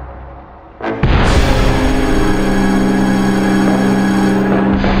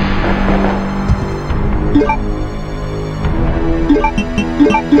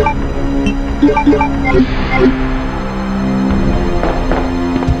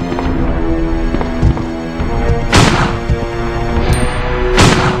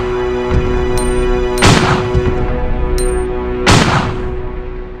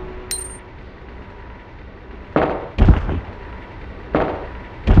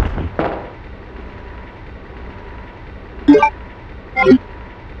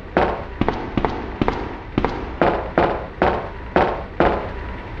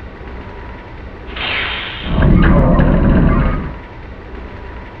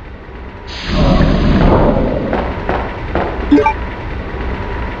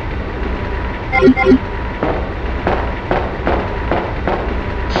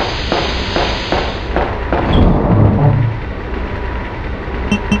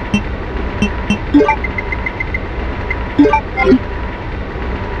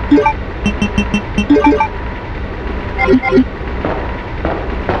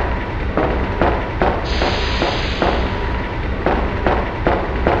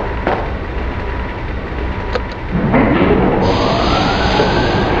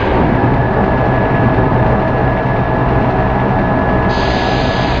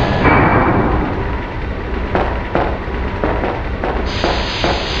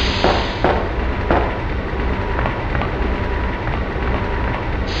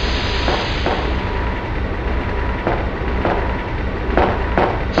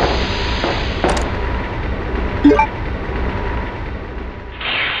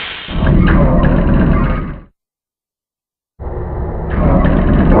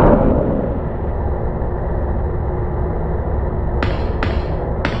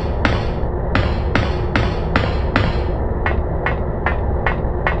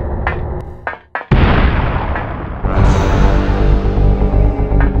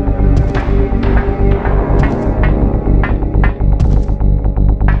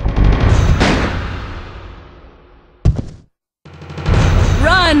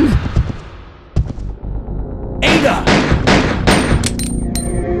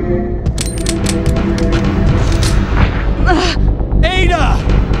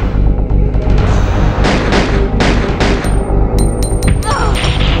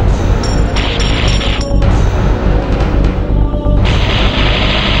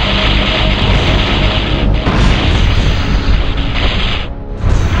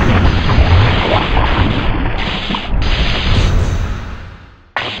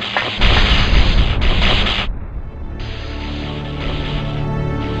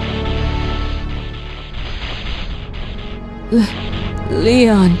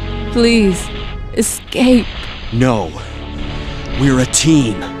 Leon, please, escape. No. We're a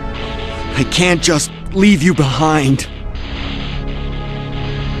team. I can't just leave you behind.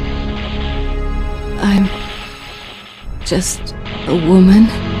 I'm just a woman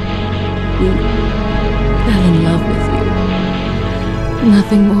who fell in love with you.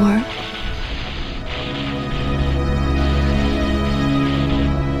 Nothing more.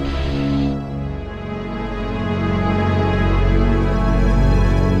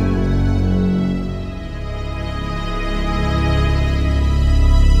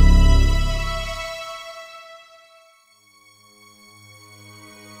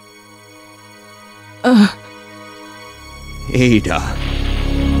 Ada.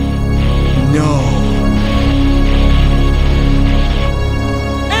 No.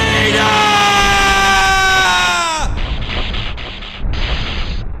 Ada!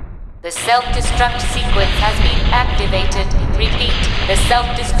 The self-destruct sequence has been activated. Repeat, the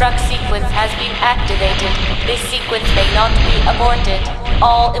self-destruct sequence has been activated. This sequence may not be aborted.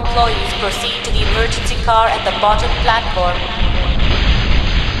 All employees proceed to the emergency car at the bottom platform.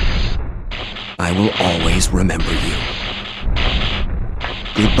 I will always remember you.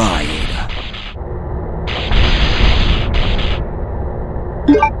 Goodbye, Ada.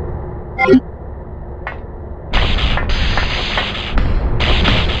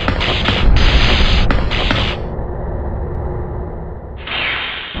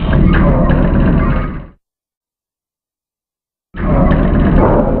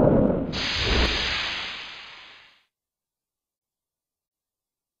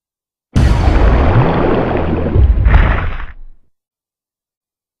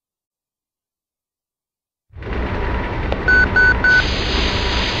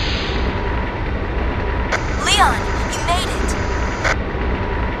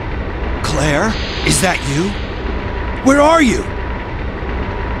 Is that you? Where are you?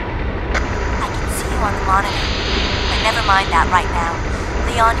 I can see you on the monitor. But never mind that right now.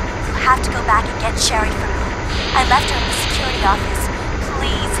 Leon, you have to go back and get Sherry for me. I left her in the security office.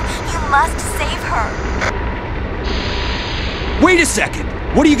 Please, you must save her. Wait a second!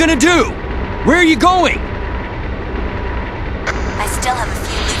 What are you gonna do? Where are you going? I still have a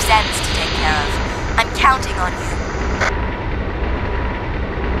few loose ends to take care of. I'm counting on you.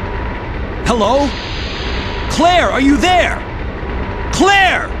 Hello? Claire, are you there?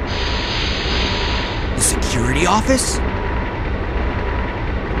 Claire! The security office?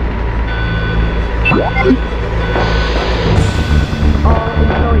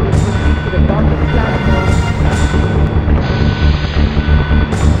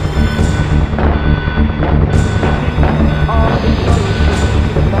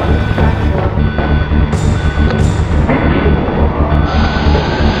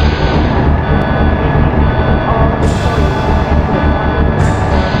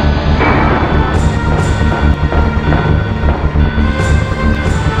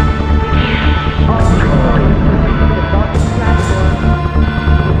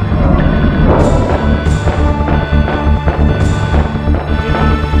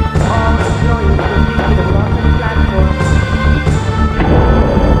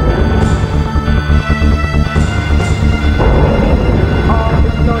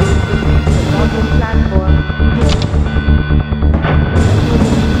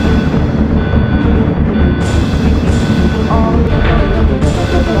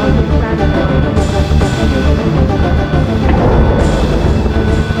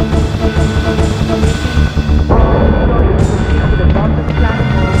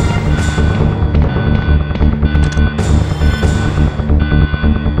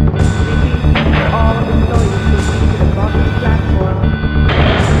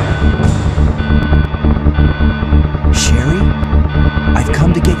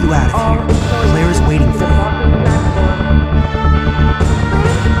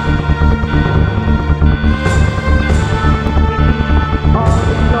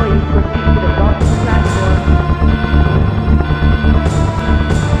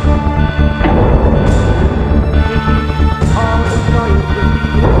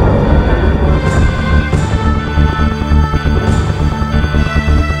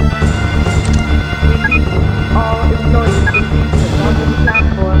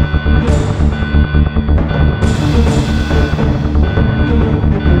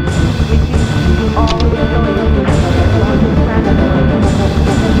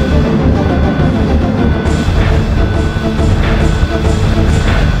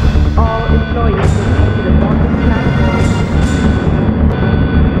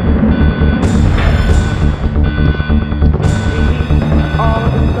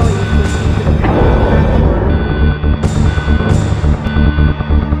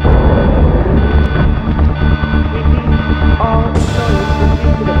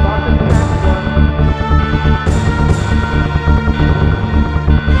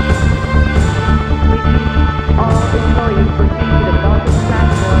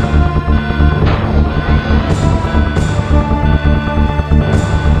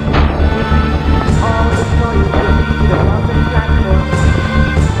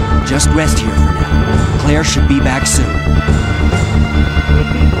 just rest here for now. Claire should be back soon.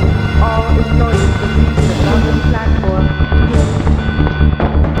 All employees proceed to the bottom platform.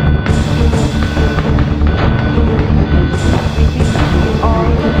 All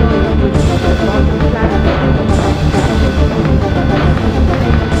employees proceed to the bottom platform.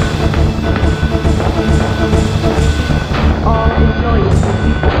 All employees proceed to the bottom platform. All employees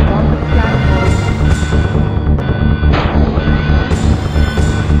proceed to the bottom platform.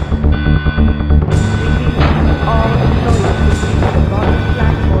 All employees proceed to the bottom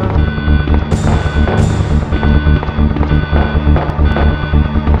platform.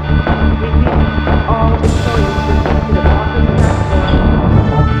 All employees proceed to the bottom platform.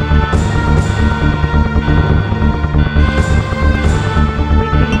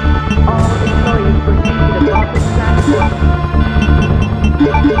 All employees proceed to the bottom platform.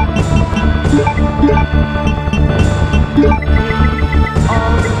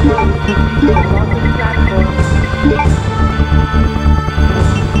 All employees proceed to the bottom platform.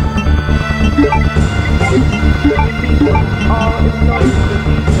 All employees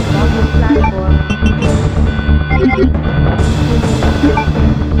proceed to the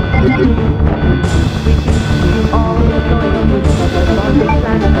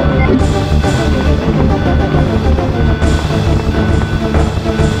bottom platform.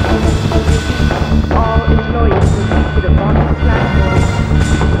 All employees proceed to the bottom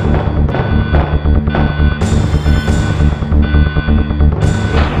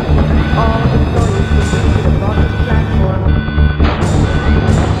platform. All employees proceed to the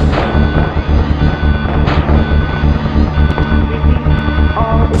bottom platform.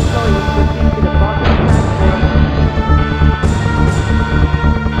 All employees proceed to the bottom platform.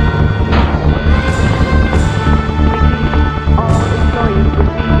 All employees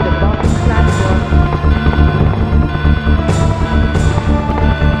proceed to the bottom platform.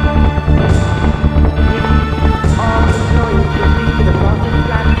 All employees proceed to the bottom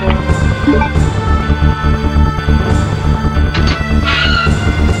platform.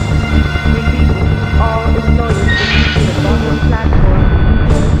 All employees proceed to the bottom platform.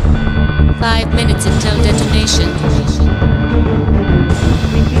 5 minutes until detonation.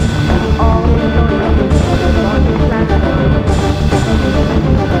 All employees proceed to the bottom platform.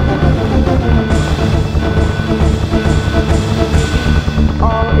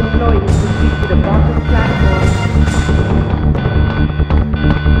 All employees proceed to the bottom platform.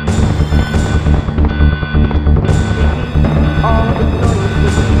 All employees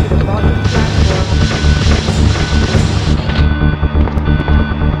proceed to the bottom platform.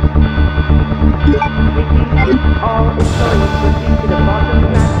 All employees proceed to the bottom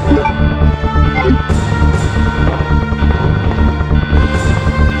platform.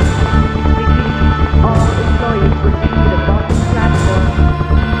 All employees proceed to the bottom platform.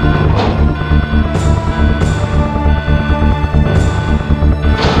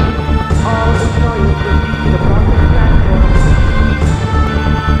 All employees proceed to the bottom platform. All employees proceed to the bottom platform.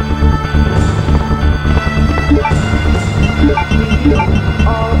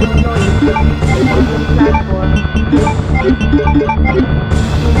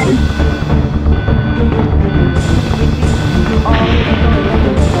 All employees proceed to the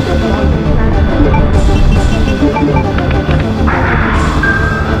bottom platform.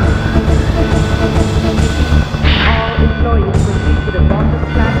 All employees proceed to the bottom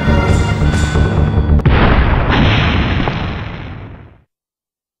platform.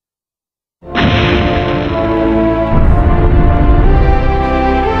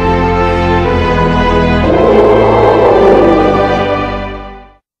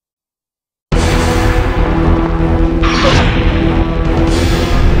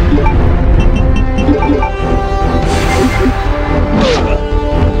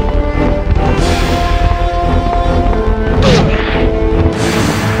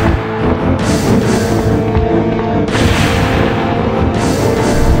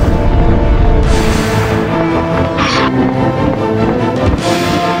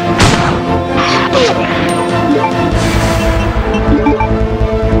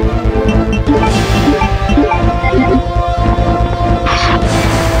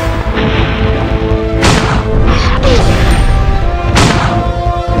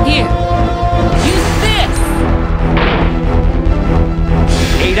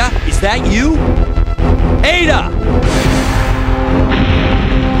 that you? Ada!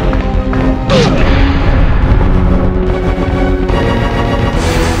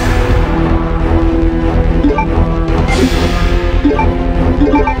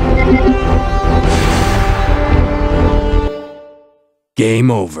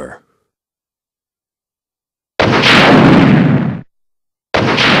 Game over. 「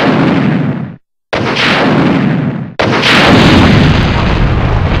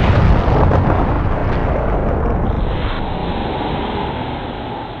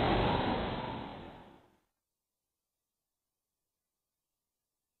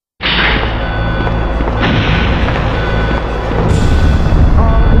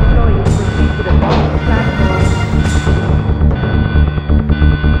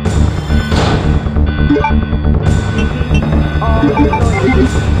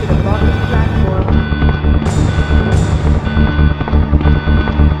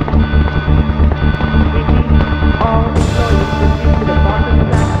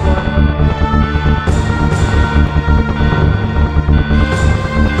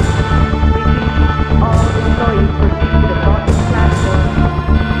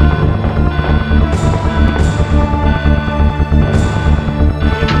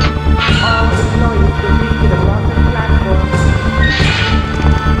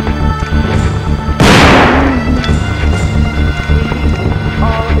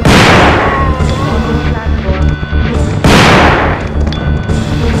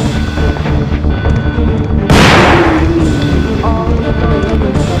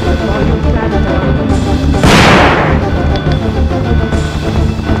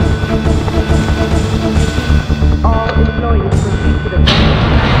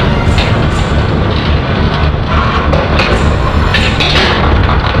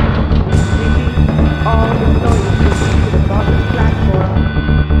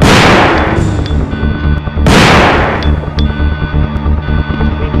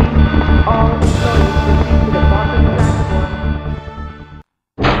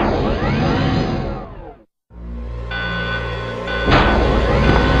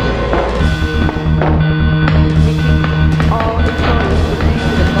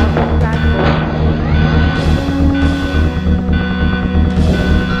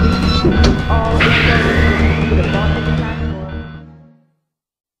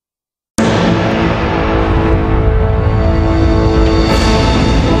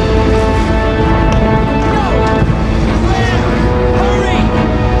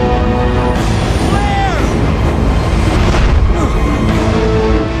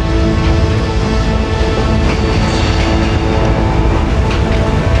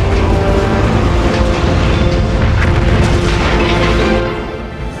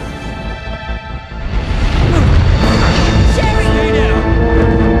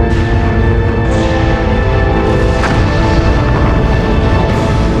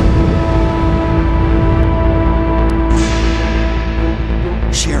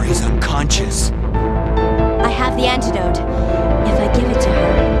hunches. I have the antidote. If I give it to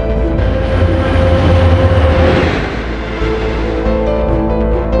her.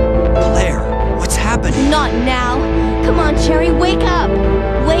 Claire, what's happening? Not now. Come on, Cherry, wake up.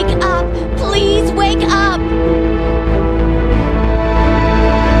 Wake up. Please wake up.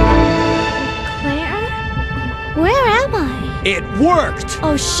 Claire? Where am I? It worked!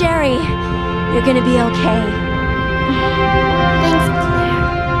 Oh, Sherry. You're gonna be okay. Thanks, Claire.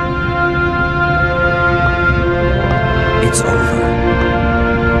 It's over.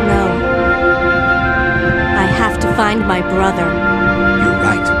 No. I have to find my brother. You're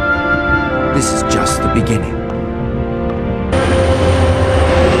right. This is just the beginning.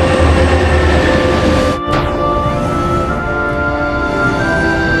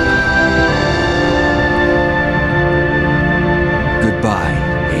 Goodbye,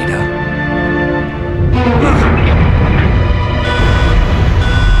 Ada.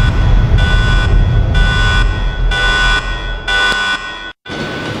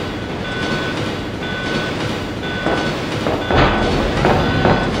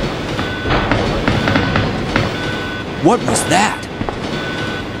 What was that?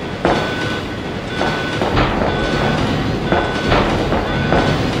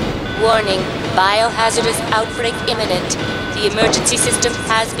 Warning, biohazardous outbreak imminent. The emergency system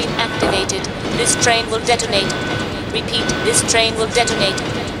has been activated. This train will detonate. Repeat, this train will detonate.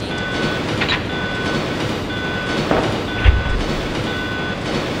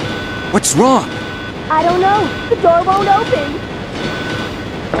 What's wrong? I don't know. The door won't open.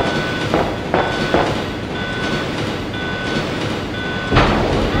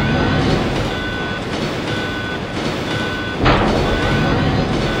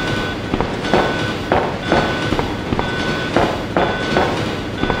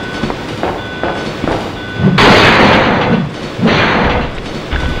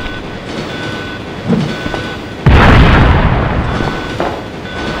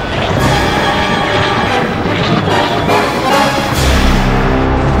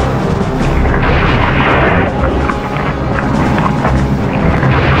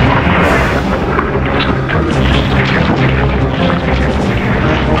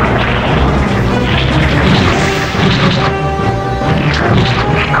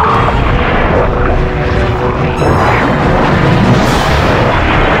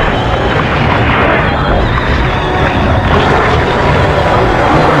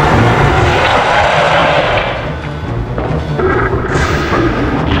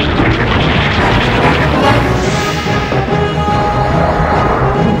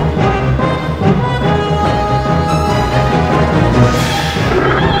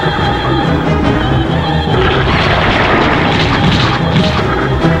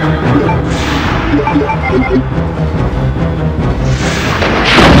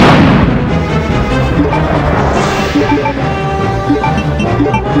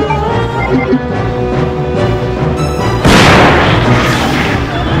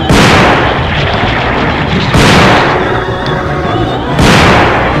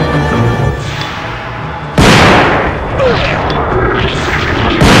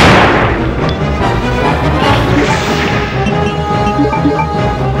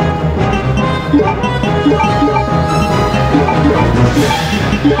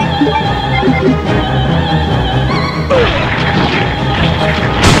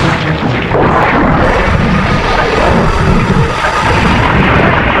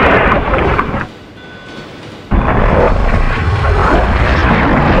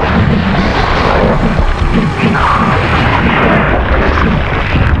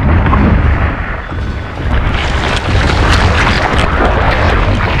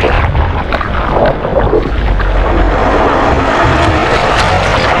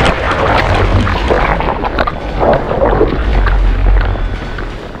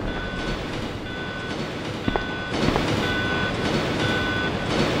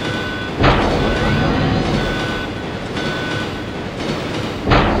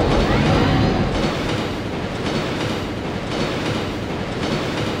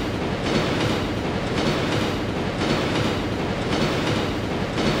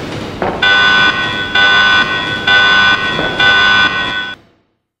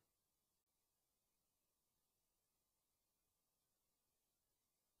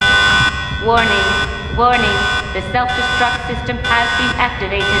 Warning, warning. The self-destruct system has been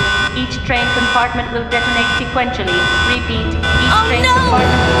activated. Each train compartment will detonate sequentially. Repeat, each train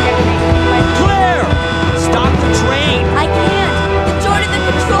compartment will detonate sequentially. Claire! Stop the train! I can't. The door to the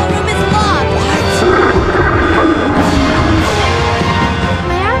control room is locked.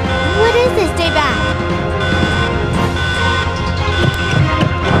 Claire? What is this? Stay back.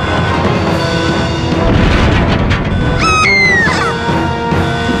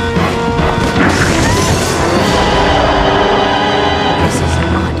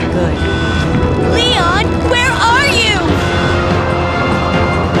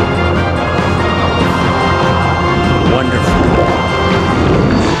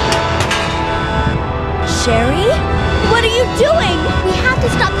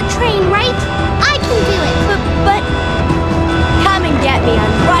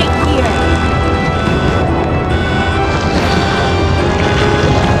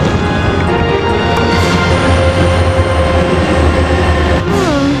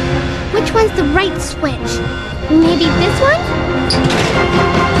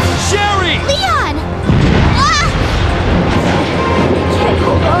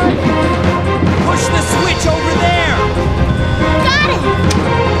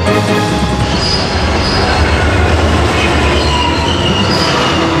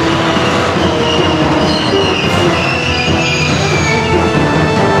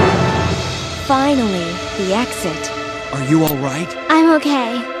 you all right? I'm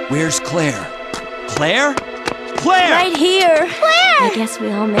okay. Where's Claire? Claire? Claire! Right here. Claire! I guess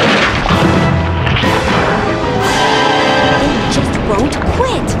we all made it. They just won't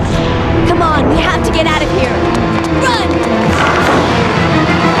quit. Come on, we have to get out of here. Run!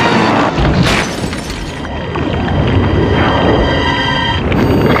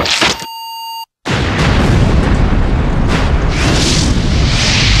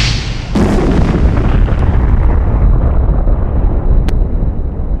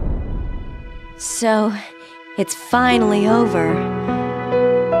 So, it's finally over.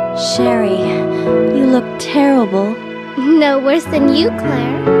 Sherry, you look terrible. No worse than you,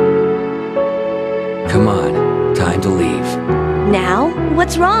 Claire. Come on, time to leave. Now?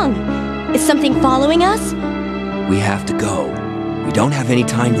 What's wrong? Is something following us? We have to go. We don't have any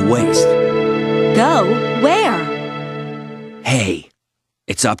time to waste. Go? Where? Hey,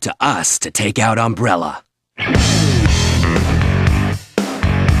 it's up to us to take out Umbrella.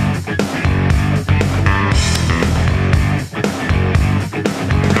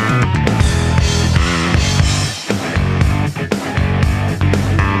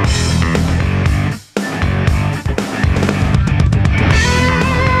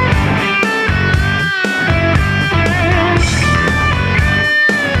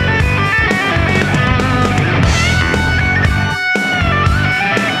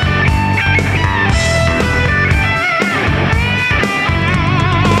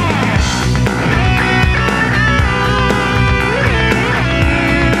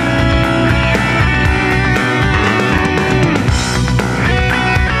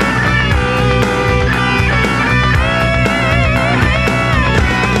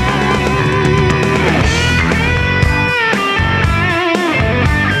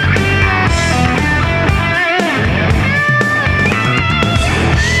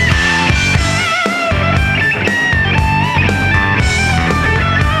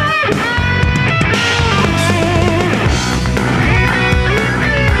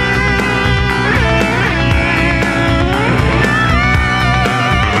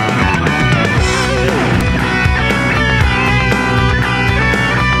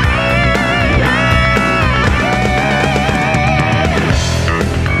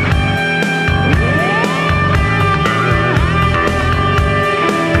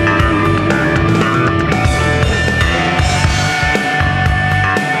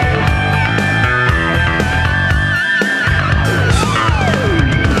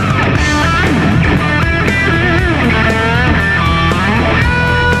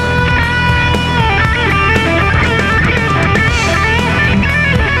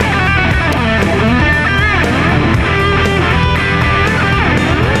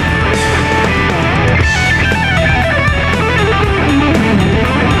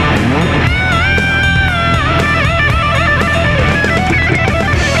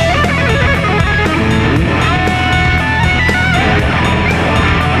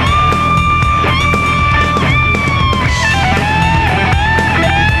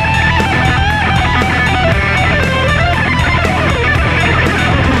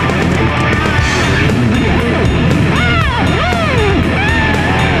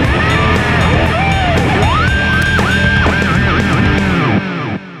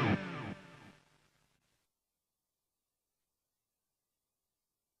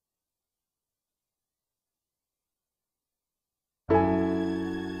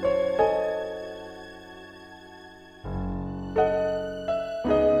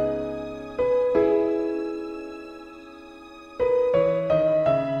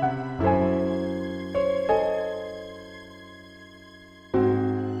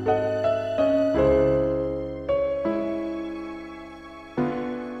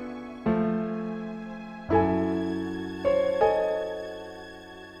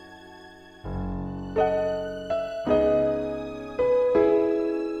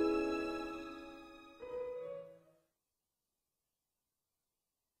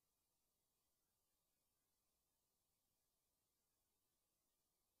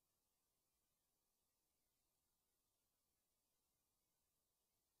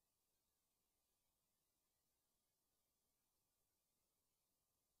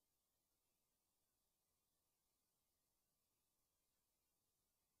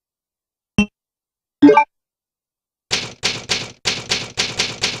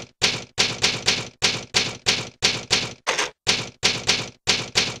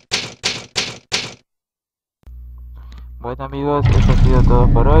 Bueno amigos, esto ha sido todo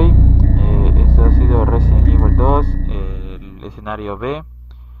por hoy. Esto ha sido Resident Evil 2, el escenario B,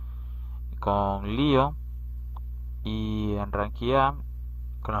 con Leo y en ranquía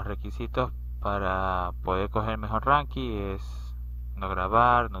con los requisitos para poder coger mejor ranking es no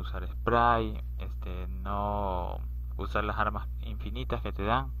grabar, no usar spray, no usar las armas infinitas que te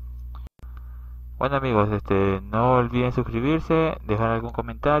dan. Bueno amigos, no olviden suscribirse, dejar algún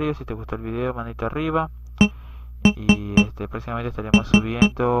comentario, si te gustó el video manito arriba, y próximamente estaremos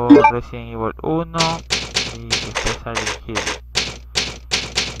subiendo Resident Evil 1 y después Silent Hill.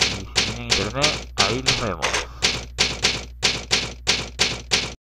 Y si tienen internet, ahí nos vemos.